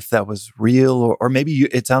wondering if that was real, or maybe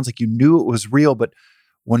it sounds like you knew it was real, but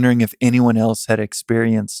wondering if anyone else had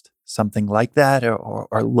experienced something like that, or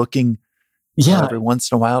looking every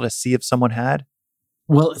once in a while to see if someone had?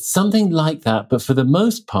 Well, something like that. But for the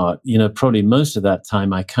most part, probably most of that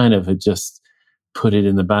time, I kind of had just put it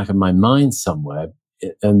in the back of my mind somewhere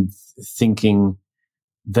and thinking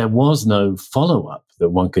there was no follow-up that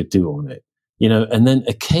one could do on it, and then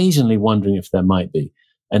occasionally wondering if there might be.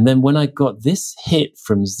 And then when I got this hit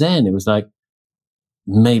from Zen, it was like,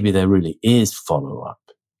 maybe there really is follow-up,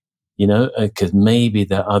 because maybe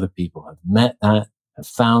there are other people have met that, have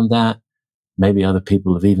found that, maybe other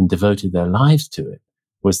people have even devoted their lives to it,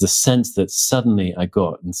 was the sense that suddenly I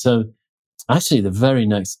got. And so actually the very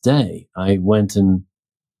next day, I went and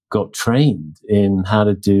got trained in how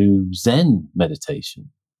to do Zen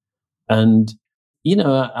meditation. And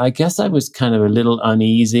I guess I was kind of a little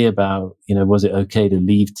uneasy about, was it okay to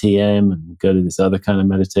leave TM and go to this other kind of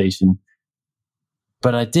meditation?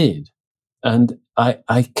 But I did. And I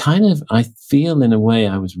feel in a way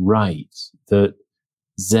I was right that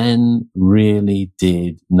Zen really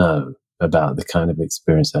did know about the kind of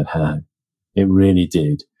experience I'd had. It really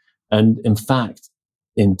did. And in fact,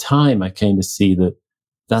 in time, I came to see that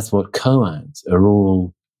that's what koans are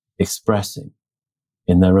all expressing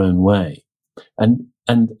in their own way. And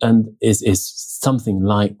is something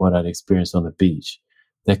like what I'd experienced on the beach.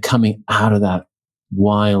 They're coming out of that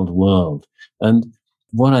wild world. And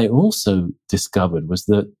what I also discovered was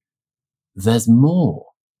that there's more,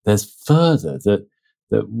 there's further,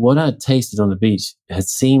 that what I'd tasted on the beach had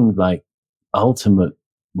seemed like ultimate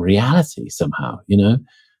reality somehow,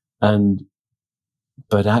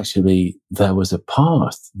 but actually there was a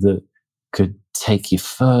path that could take you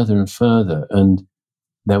further and further, and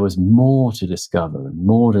there was more to discover and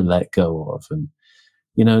more to let go of. And,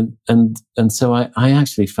 and so I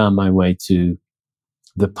actually found my way to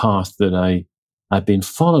the path that I've been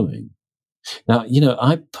following. Now,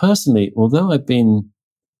 I personally, although I've been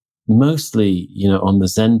mostly, on the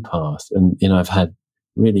Zen path, and, I've had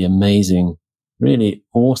really amazing, really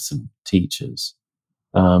awesome teachers,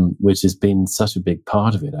 which has been such a big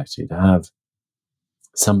part of it, actually, to have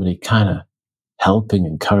somebody kind of helping,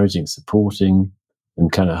 encouraging, supporting,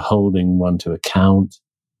 and kind of holding one to account.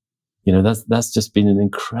 That's just been an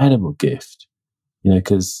incredible gift,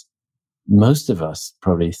 because most of us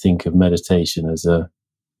probably think of meditation as a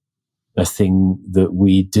thing that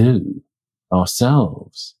we do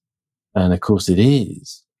ourselves. And of course it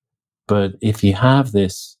is. But if you have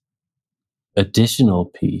this additional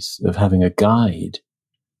piece of having a guide,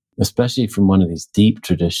 especially from one of these deep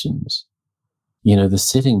traditions, the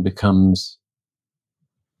sitting becomes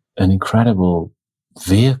an incredible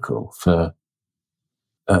vehicle for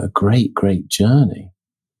a great, great journey.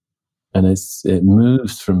 And it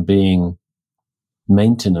moves from being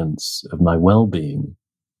maintenance of my well-being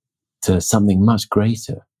to something much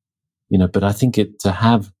greater, but I think to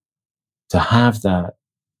have that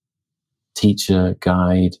teacher,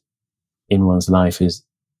 guide in one's life is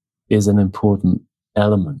an important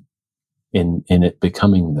element in it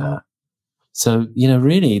becoming that. So,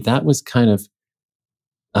 really that was kind of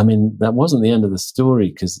I mean, that wasn't the end of the story,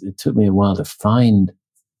 because it took me a while to find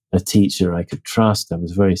a teacher I could trust. I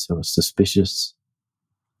was very sort of suspicious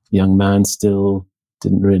young man still,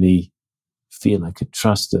 didn't really feel I could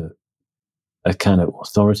trust a kind of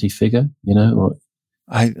authority figure, or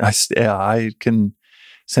Yeah, I can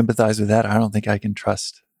sympathize with that. I don't think I can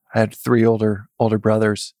trust. I had three older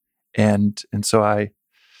brothers, and so I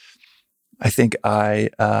think my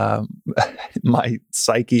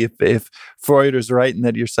psyche, if Freud is right in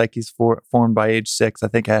that your psyche is formed by age 6, I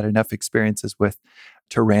think I had enough experiences with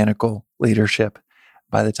tyrannical leadership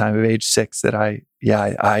by the time of age 6 that I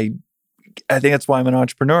think that's why I'm an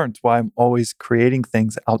entrepreneur. It's why I'm always creating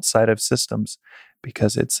things outside of systems,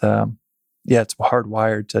 because it's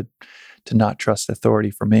hardwired to not trust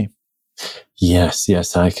authority for me. Yes,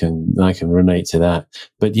 I can relate to that.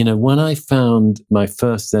 But when I found my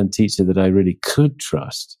first Zen teacher that I really could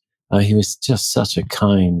trust, he was just such a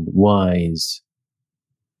kind, wise,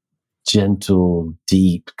 gentle,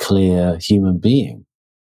 deep, clear human being.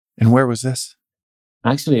 And where was this?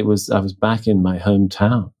 Actually, I was back in my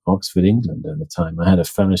hometown, Oxford, England, at the time. I had a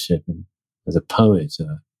fellowship as a poet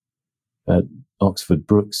at Oxford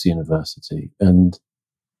Brookes University, and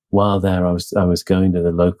while there, I was going to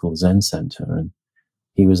the local Zen center, and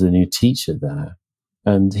he was the new teacher there.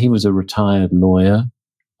 And he was a retired lawyer.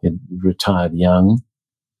 He retired young,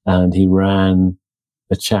 and he ran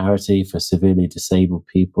a charity for severely disabled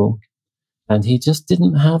people. And he just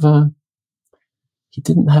didn't have a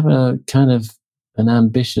kind of an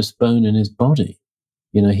ambitious bone in his body.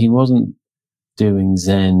 He wasn't doing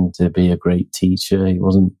Zen to be a great teacher. He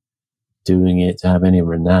wasn't doing it to have any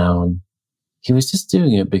renown. He was just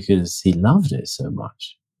doing it because he loved it so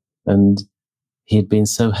much. And he had been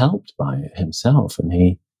so helped by it himself. And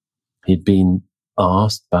he'd been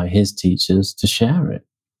asked by his teachers to share it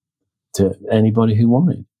to anybody who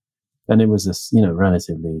wanted. And it was a,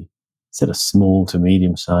 relatively sort of small to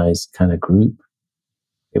medium-sized kind of group.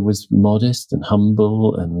 It was modest and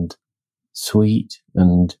humble and sweet.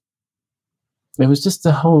 And it was just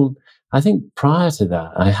I think prior to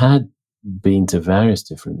that, I had been to various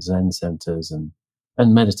different Zen centers and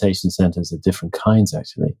meditation centers of different kinds,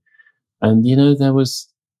 actually. And,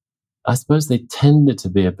 I suppose they tended to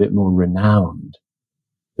be a bit more renowned.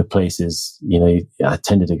 The places, I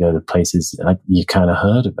tended to go to places you kind of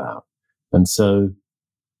heard about. And so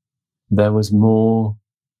there was more,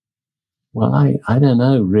 well, I don't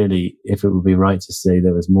know really if it would be right to say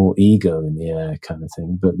there was more ego in the air kind of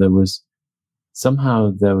thing, but there was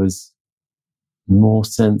more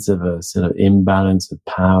sense of a sort of imbalance of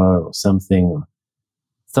power or something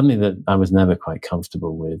that I was never quite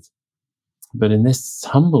comfortable with. But in this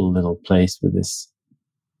humble little place with this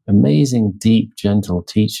amazing, deep, gentle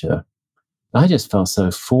teacher, I just felt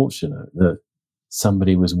so fortunate that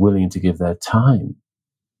somebody was willing to give their time,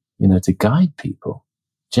 to guide people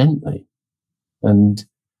gently. And,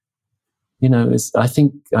 I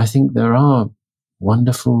think there are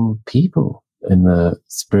wonderful people in the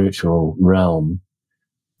spiritual realm.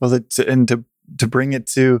 Well, to bring it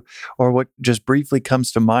to, or what just briefly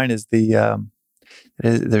comes to mind is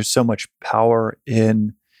there's so much power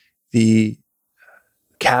in the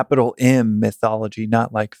capital M mythology,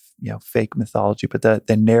 not like fake mythology, but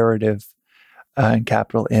the narrative and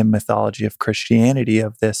capital M mythology of Christianity,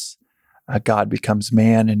 of this God becomes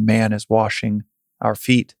man and man is washing our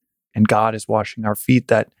feet and God is washing our feet.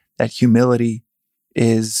 That humility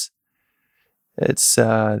it's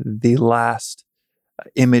the last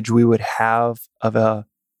image we would have of a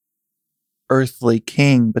earthly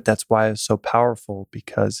king, but that's why it's so powerful,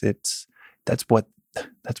 because that's what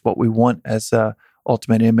we want as a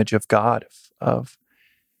ultimate image of God, of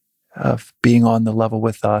being on the level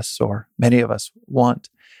with us, or many of us want.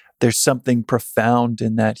 There's something profound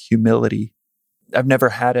in that humility. I've never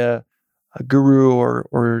had a guru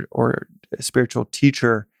or a spiritual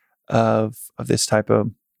teacher of this type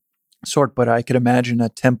of sort, but I could imagine a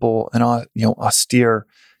temple, an austere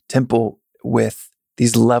temple with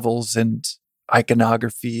these levels and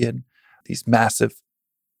iconography and these massive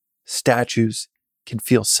statues can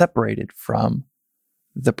feel separated from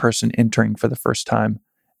the person entering for the first time,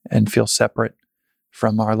 and feel separate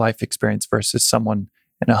from our life experience versus someone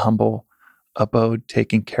in a humble abode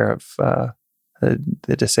taking care of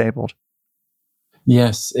the disabled.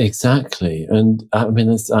 Yes, exactly. And I mean,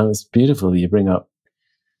 it's beautiful that you bring up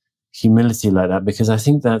humility like that, because I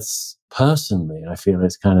think that's, personally, I feel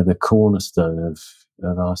it's kind of the cornerstone of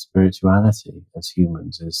our spirituality as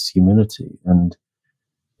humans, is humility. And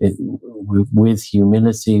with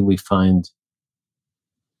humility, we find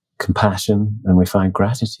compassion and we find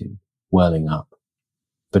gratitude welling up.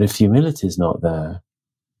 But if humility is not there,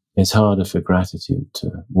 it's harder for gratitude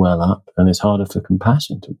to well up, and it's harder for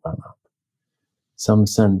compassion to well up. Some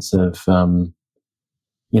sense of, and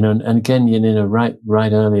again, right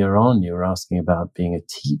earlier on, you were asking about being a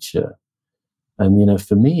teacher. And,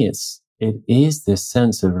 for me, it is this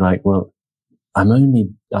sense of like, well, I'm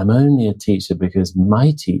only a teacher because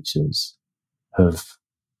my teachers have,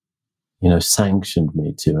 sanctioned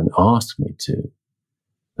me to and asked me to.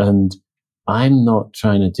 And I'm not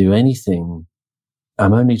trying to do anything.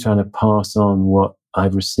 I'm only trying to pass on what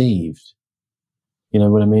I've received. You know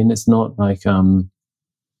what I mean? It's not like,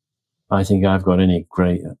 I think I've got any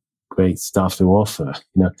great stuff to offer.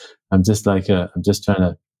 I'm just trying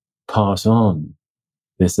to pass on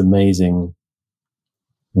this amazing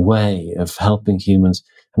way of helping humans.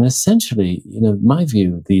 I mean, essentially, my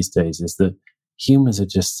view these days is that humans are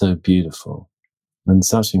just so beautiful and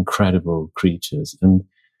such incredible creatures. And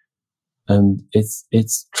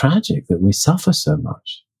it's tragic that we suffer so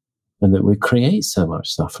much and that we create so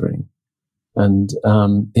much suffering. And,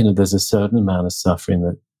 there's a certain amount of suffering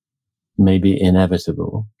that may be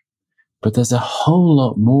inevitable, but there's a whole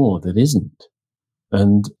lot more that isn't.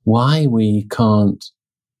 And why we can't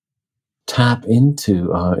tap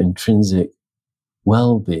into our intrinsic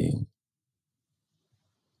well-being,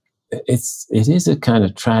 it is a kind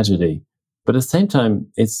of tragedy, but at the same time,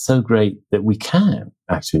 it's so great that we can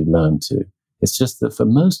actually learn to. It's just that for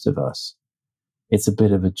most of us, it's a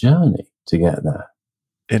bit of a journey to get there.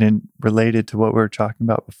 And related to what we were talking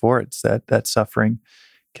about before, it's that suffering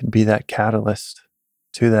can be that catalyst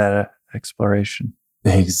to that exploration.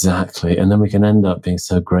 Exactly. And then we can end up being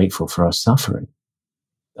so grateful for our suffering.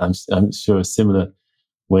 I'm sure a similar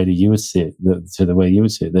way to you would see it, to the way you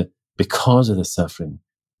would see it, that because of the suffering,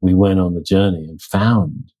 we went on the journey and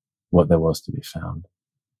found what there was to be found.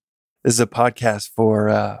 This is a podcast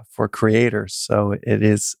for creators, so it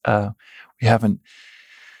is.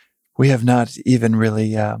 We have not even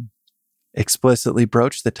really explicitly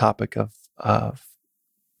broached the topic of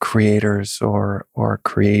creators or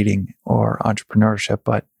creating or entrepreneurship,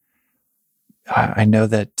 but I know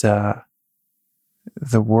that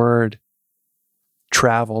the word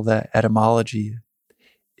travel, the etymology,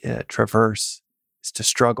 traverse, is to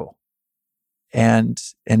struggle. And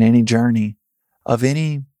in any journey of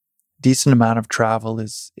any decent amount of travel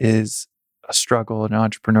is a struggle, and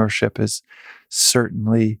entrepreneurship is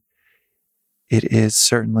certainly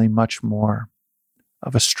much more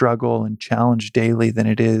of a struggle and challenge daily than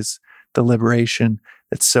it is the liberation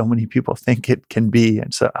that so many people think it can be.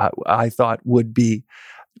 And so I thought would be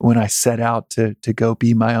when I set out to go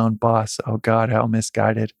be my own boss. Oh God, how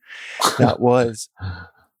misguided that was.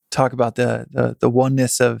 Talk about the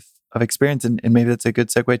oneness of experience. And maybe that's a good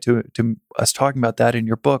segue to us talking about that in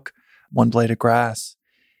your book, One Blade of Grass.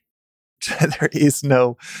 There is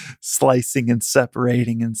no slicing and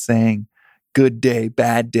separating and saying good day,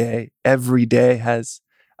 bad day. Every day has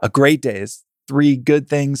a great day. Is 3 good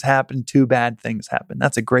things happen, 2 bad things happen.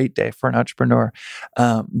 That's a great day for an entrepreneur.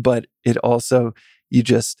 But it also,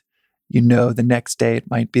 the next day it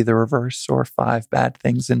might be the reverse, or 5 bad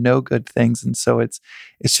things and no good things. And so it's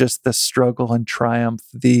just the struggle and triumph,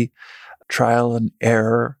 the trial and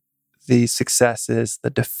error, the successes, the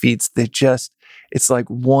defeats. It's like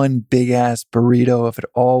one big ass burrito of it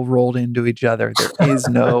all rolled into each other. There is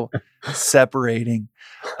no separating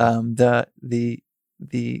the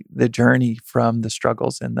journey from the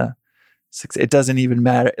struggles and the success. It doesn't even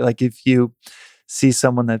matter. Like if you see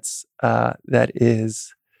someone that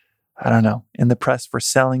is, I don't know, in the press for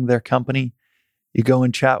selling their company, you go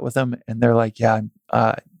and chat with them and they're like, yeah,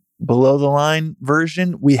 below the line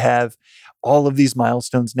version, we have all of these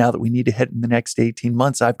milestones now that we need to hit in the next 18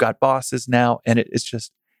 months. I've got bosses now. And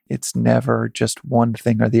it's never just one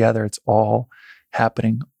thing or the other. It's all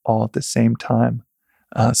happening all at the same time.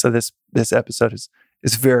 So this episode is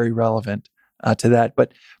very relevant to that.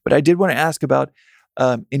 But I did want to ask about,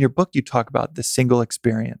 in your book, you talk about the single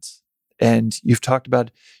experience, and you've talked about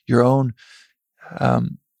your own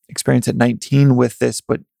experience at 19 with this.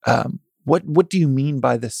 But what do you mean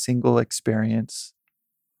by the single experience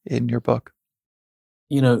in your book?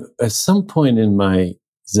 At some point in my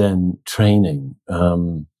Zen training,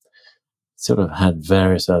 sort of had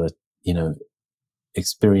various other,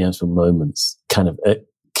 experiential moments, kind of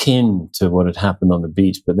akin to what had happened on the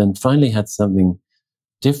beach, but then finally had something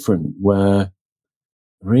different where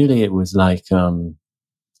really it was like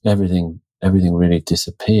everything really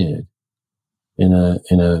disappeared in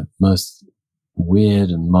a most weird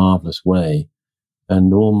and marvelous way,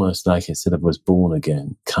 and almost like it sort of was born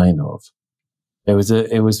again, kind of. It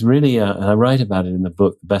was really, and I write about it in the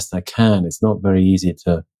book the best I can. It's not very easy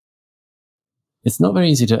to it's not very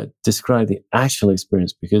easy to describe the actual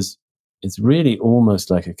experience because it's really almost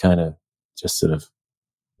like a kind of just sort of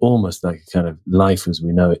almost like a kind of life as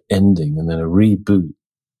we know it ending and then a reboot.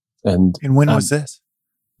 And when was this?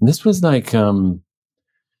 This was like, well,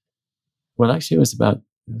 actually it was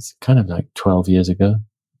kind of like 12,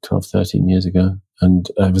 13 years ago. And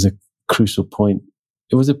it was a crucial point.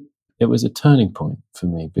 It was a turning point for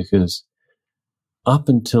me because up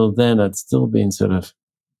until then I'd still been sort of,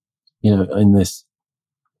 in this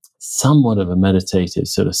somewhat of a meditative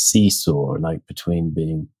sort of seesaw, like between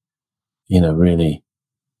being, really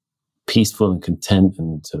peaceful and content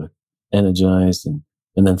and sort of energized and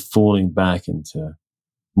then falling back into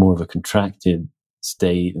more of a contracted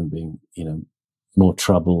state and being, more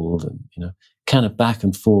troubled and, kind of back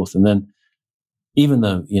and forth. And then even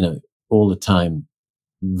though, all the time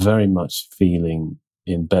very much feeling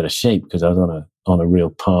in better shape because I was on a real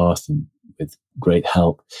path and with great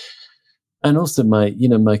help. And also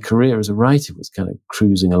my career as a writer was kind of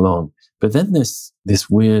cruising along. But then this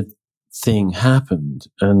weird thing happened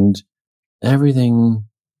and everything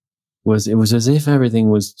it was as if everything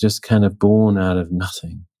was just kind of born out of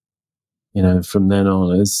nothing, from then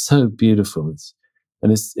on. It's so beautiful.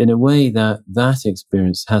 It's in a way that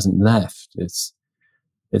experience hasn't left. It's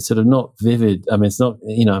sort of not vivid. I mean, it's not,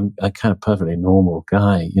 I'm a kind of perfectly normal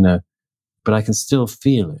guy, but I can still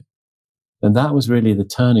feel it. And that was really the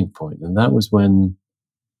turning point. And that was when...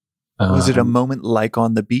 was it a moment like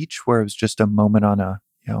on the beach where it was just a moment on a,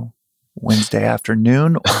 Wednesday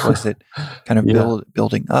afternoon? Or was it kind of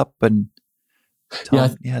building up? And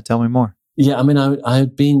tell me more. Yeah, I mean,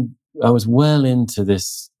 I was well into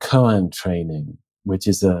this koan training, which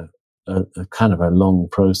is a kind of a long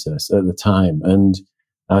process at the time. And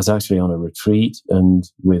I was actually on a retreat and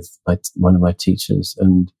with one of my teachers.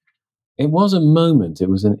 And it was a moment. It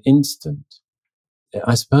was an instant.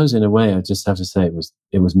 I suppose in a way, I just have to say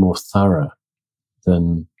it was more thorough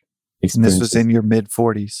than experiences. And this was in your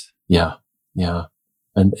mid-40s. Yeah.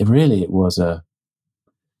 And it was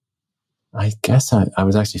I guess I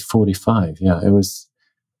was actually 45. Yeah, it was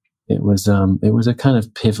a kind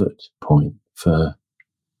of pivot point for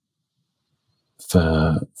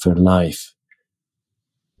life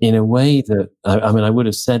in a way that, I mean, I would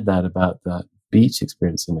have said that about that beach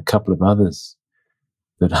experience and a couple of others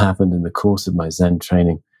that happened in the course of my Zen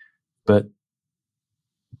training. But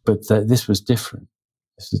this was different.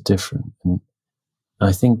 This was different. And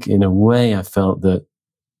I think in a way I felt that,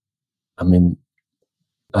 I mean,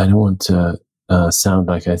 I don't want to sound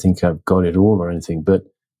like I think I've got it all or anything, but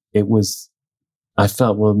I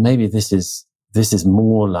felt, well, maybe this is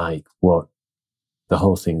more like what the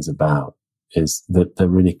whole thing's about, is that there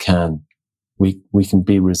really we can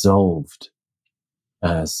be resolved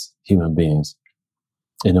as human beings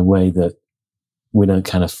in a way that we don't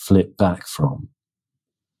kind of flip back from.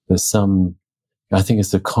 I think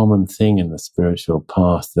it's a common thing in the spiritual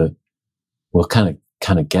path that we'll kind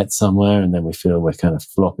of get somewhere and then we feel we're kind of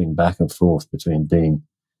flopping back and forth between being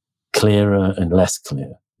clearer and less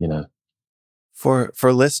clear, For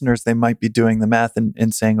listeners, they might be doing the math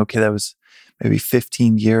and saying, okay, that was maybe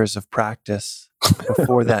 15 years of practice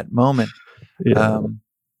before that moment. Yeah.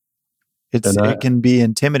 It can be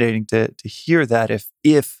intimidating to hear that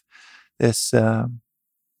if this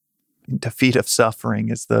defeat of suffering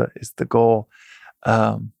is the goal.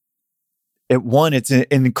 It's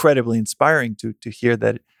incredibly inspiring to hear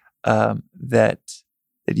that that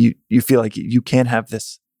you feel like you can have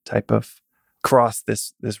this type of cross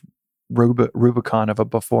this Rubicon of a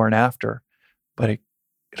before and after, but it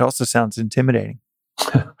also sounds intimidating.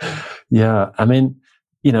 Yeah, I mean,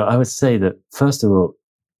 I would say that first of all,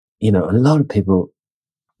 a lot of people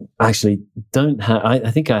actually don't have.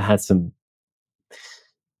 I think I had some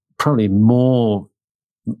probably more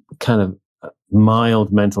kind of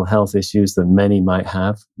mild mental health issues than many might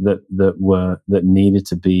have that needed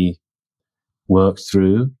to be worked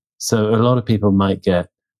through. So a lot of people might get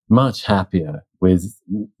much happier with,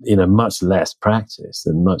 much less practice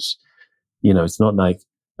and much, it's not like,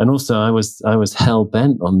 and also I was hell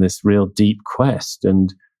bent on this real deep quest,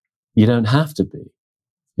 and you don't have to be,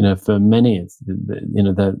 for many, it's,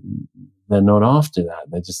 they're not after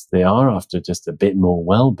that. They are after just a bit more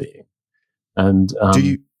well-being. And,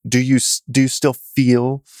 do you still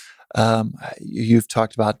feel, you've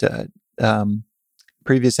talked about,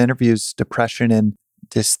 previous interviews, depression and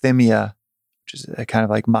dysthymia, which is a kind of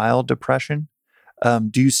like mild depression.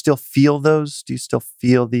 Do you still feel those? Do you still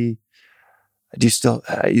feel is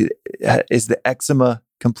the eczema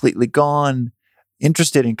completely gone?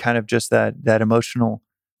 Interested in kind of just that emotional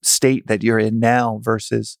state that you're in now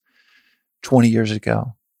versus 20 years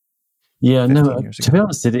ago. Yeah, 15 no, years to ago? be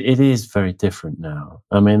honest, it is very different now.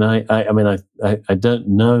 I mean, I don't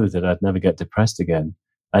know that I'd never get depressed again.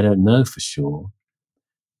 I don't know for sure.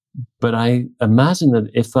 But I imagine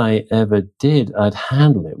that if I ever did, I'd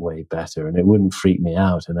handle it way better and it wouldn't freak me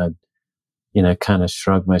out. And I'd, kind of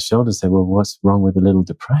shrug my shoulders and say, well, what's wrong with a little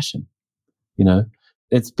depression?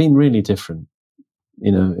 It's been really different.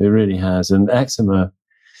 It really has. And eczema,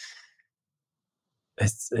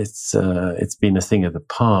 it's been a thing of the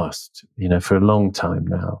past, for a long time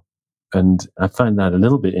now. And I find that a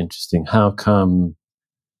little bit interesting. How come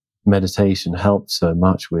meditation helps so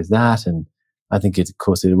much with that? And I think of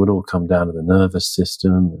course, it would all come down to the nervous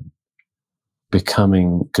system and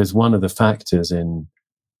because one of the factors in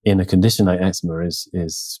a condition like eczema is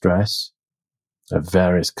stress of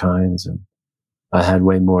various kinds. And I had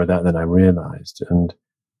way more of that than I realized. And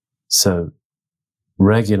so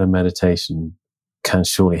regular meditation can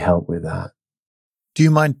surely help with that. Do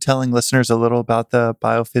you mind telling listeners a little about the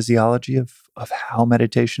biophysiology of how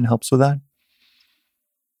meditation helps with that?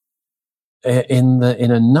 In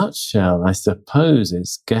a nutshell, I suppose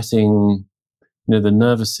it's getting, the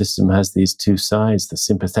nervous system has these two sides, the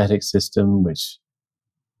sympathetic system, which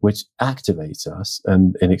activates us,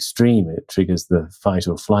 and in extreme, it triggers the fight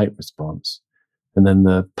or flight response. And then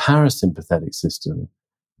the parasympathetic system,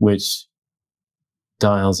 which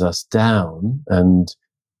dials us down and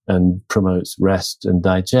promotes rest and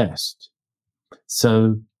digest.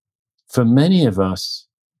 So for many of us,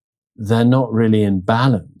 they're not really in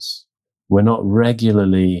balance. We're not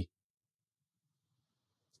regularly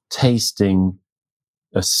tasting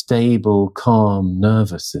a stable, calm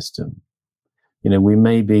nervous system. We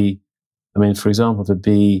may be, for example, to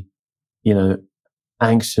be,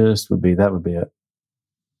 anxious would be a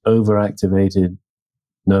overactivated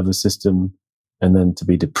nervous system. And then to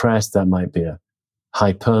be depressed, that might be a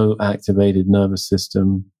hypoactivated nervous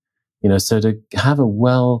system. So to have a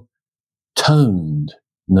well-toned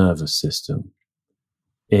nervous system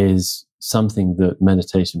is something that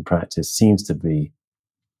meditation practice seems to be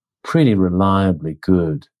pretty reliably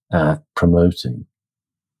good at promoting.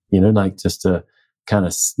 Like just a kind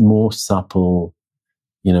of more supple,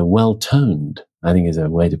 well-toned, I think is a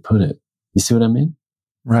way to put it. You see what I mean?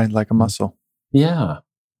 Right, like a muscle. Yeah.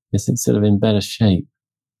 It's sort of in better shape.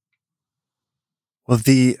 Well,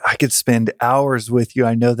 I could spend hours with you.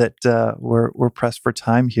 I know that we're pressed for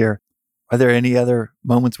time here. Are there any other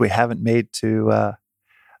moments we haven't made to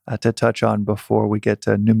touch on before we get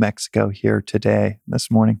to New Mexico here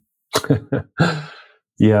this morning?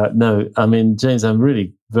 Yeah, no, James, I'm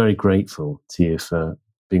really very grateful to you for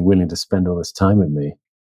being willing to spend all this time with me.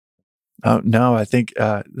 Oh, no, I think,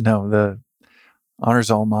 no, the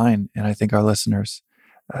honor's all mine. And I think our listeners,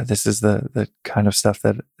 this is the kind of stuff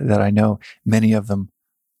that I know many of them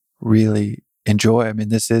really enjoy.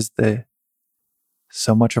 This is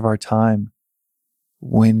so much of our time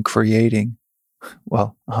when creating,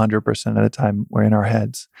 well, 100% of the time we're in our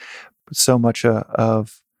heads, but so much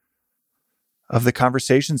of the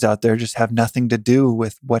conversations out there just have nothing to do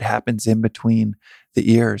with what happens in between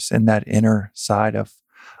the ears and that inner side of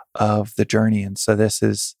the journey. And so this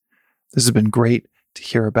has been great to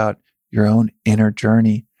hear about your own inner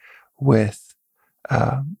journey with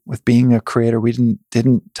being a creator. We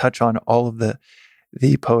didn't touch on all of the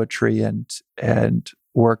poetry and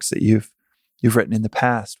works that you've written in the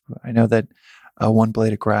past. I know that One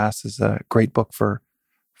Blade of Grass is a great book for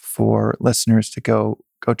listeners to go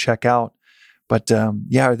check out. But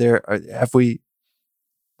yeah, have we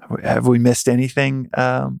missed anything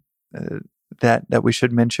that we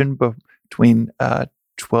should mention between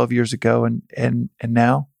 12 years ago and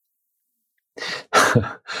now?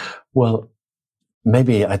 Well,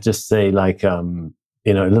 maybe I'd just say a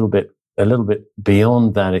little bit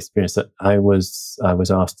beyond that experience, that I was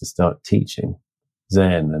asked to start teaching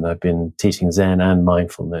Zen, and I've been teaching Zen and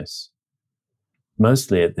mindfulness,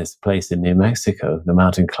 mostly at this place in New Mexico, the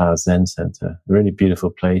Mountain Cloud Zen Center, a really beautiful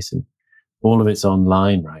place, and all of it's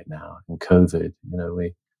online right now in COVID.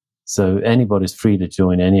 So anybody's free to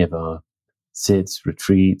join any of our sits,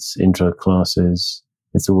 retreats, intro classes.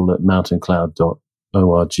 It's all at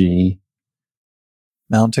mountaincloud.org.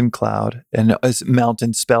 Mountain Cloud, and is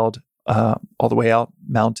mountain spelled all the way out?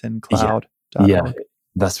 Mountaincloud. Yeah,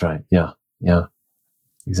 that's right. Yeah,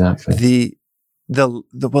 exactly.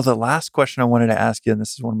 The last question I wanted to ask you, and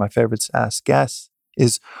this is one of my favorites to ask guests,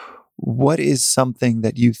 is what is something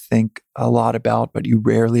that you think a lot about, but you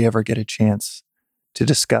rarely ever get a chance to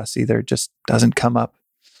discuss? Either just doesn't come up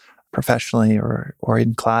professionally or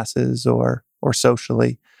in classes or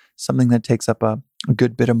socially. Something that takes up a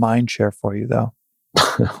good bit of mind share for you, though.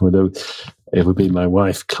 Well, it would be my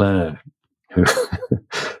wife, Claire,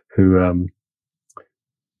 who,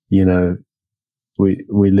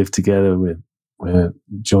 we live together we're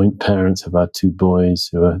joint parents of our two boys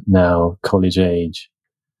who are now college age.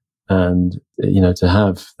 And, to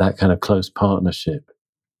have that kind of close partnership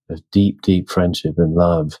of deep, deep friendship and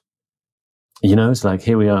love, it's like,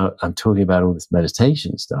 here we are, I'm talking about all this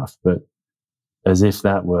meditation stuff, but as if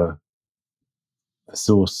that were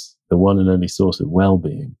the one and only source of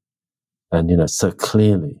well-being. And, so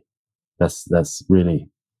clearly that's really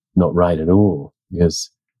not right at all,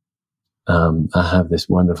 because I have this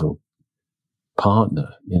wonderful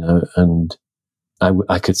partner, and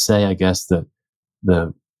I could say, I guess, that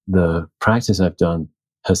the practice I've done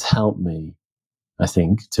has helped me, I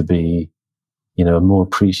think, to be, a more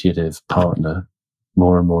appreciative partner,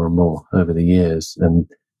 more and more and more over the years. And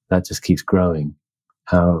that just keeps growing.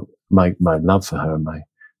 How my love for her and my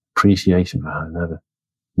appreciation for her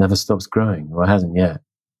never stops growing, or hasn't yet.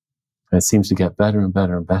 And it seems to get better and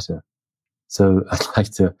better and better. So I'd like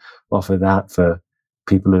to offer that for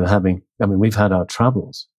people who are having, we've had our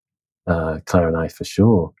troubles, Claire and I, for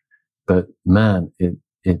sure. But man, it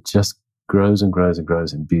just grows and grows and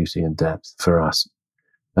grows in beauty and depth for us.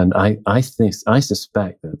 And I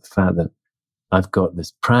suspect that the fact that I've got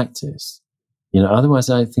this practice, otherwise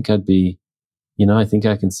I think I'd be, I think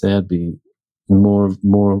I can say I'd be more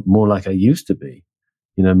like I used to be,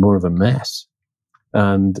 more of a mess.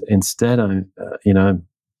 And instead I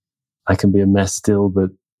can be a mess still,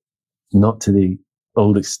 but not to the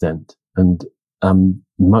old extent. And I'm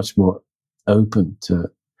much more open to,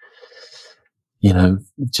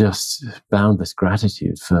 just boundless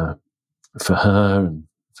gratitude for her and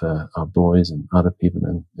for our boys and other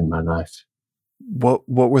people in my life. What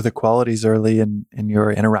were the qualities early in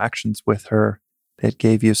your interactions with her that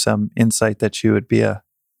gave you some insight that she would be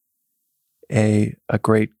a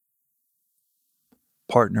great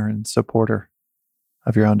partner and supporter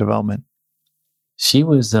of your own development? She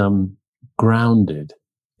was grounded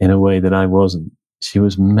in a way that I wasn't. She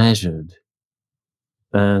was measured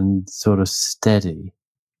and sort of steady.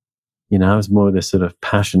 I was more this sort of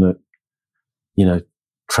passionate,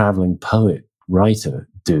 traveling poet, writer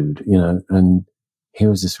dude, and he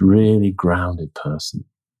was this really grounded person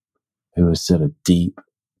who was sort of deep,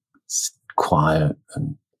 quiet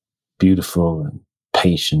and beautiful and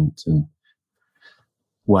patient and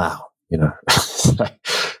wow,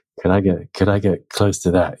 could I get close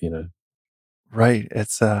to that, Right.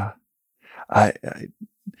 It's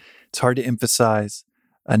it's hard to emphasize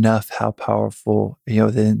enough how powerful,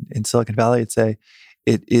 in Silicon Valley,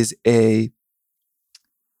 it is a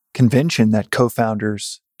convention that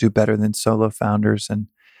co-founders do better than solo founders. And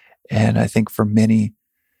I think for many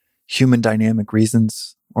human dynamic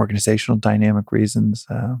reasons, organizational dynamic reasons,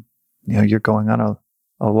 you're going on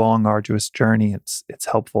a long, arduous journey. It's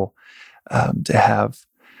helpful to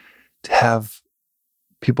have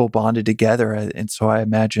people bonded together. And so I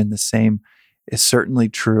imagine the same is certainly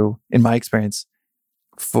true in my experience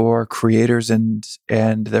for creators and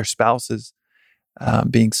their spouses,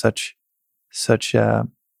 being such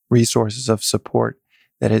resources of support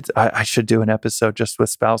that I should do an episode just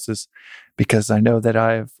with spouses, because I know that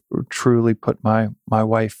I've truly put my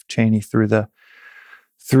wife Cheney through the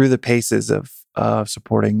paces of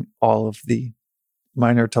supporting all of the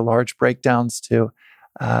minor to large breakdowns to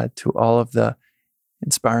all of the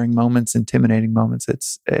inspiring moments, intimidating moments.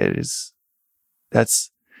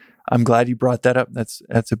 I'm glad you brought that up.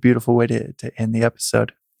 That's a beautiful way to end the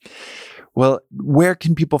episode. Well, where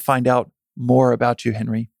can people find out more about you,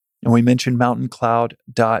 Henry? And we mentioned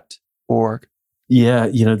mountaincloud.org. Yeah,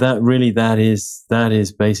 that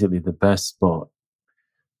is basically the best spot.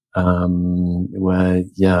 Where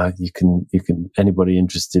you can anybody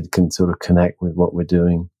interested can sort of connect with what we're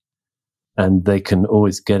doing, and they can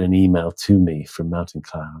always get an email to me from Mountain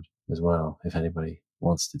Cloud as well if anybody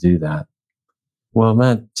wants to do that. Well,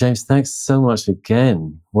 man, James, thanks so much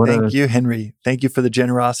again. Thank you, Henry. Thank you for the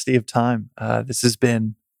generosity of time. It's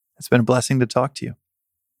been a blessing to talk to you.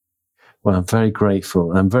 Well, I'm very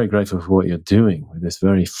grateful. I'm very grateful for what you're doing with this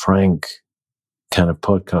very frank kind of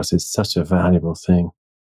podcast. It's such a valuable thing.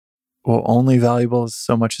 Well, only valuable as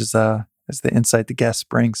so much as the insight the guests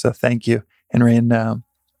bring. So thank you, Henry, and I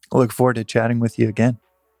look forward to chatting with you again.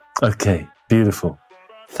 Okay, beautiful.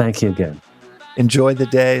 Thank you again. Enjoy the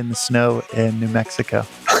day in the snow in New Mexico.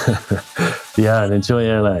 Yeah, and enjoy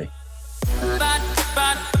LA.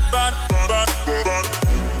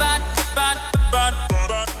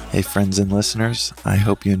 Hey, friends and listeners, I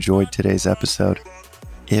hope you enjoyed today's episode.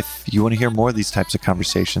 If you want to hear more of these types of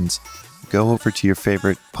conversations, go over to your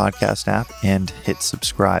favorite podcast app and hit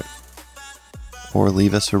subscribe, or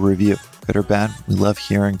leave us a review. Good or bad, we love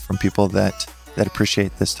hearing from people that that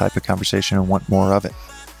appreciate this type of conversation and want more of it.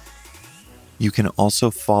 You can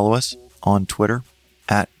also follow us on Twitter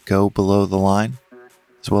at GoBelowTheLine,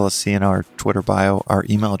 as well as see in our Twitter bio our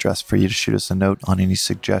email address for you to shoot us a note on any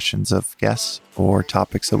suggestions of guests or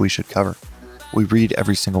topics that we should cover. We read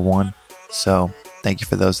every single one, so thank you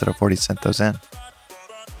for those that have already sent those in.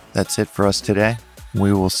 That's it for us today.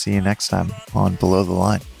 We will see you next time on Below the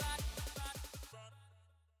Line.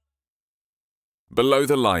 Below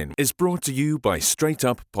the Line is brought to you by Straight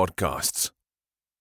Up Podcasts.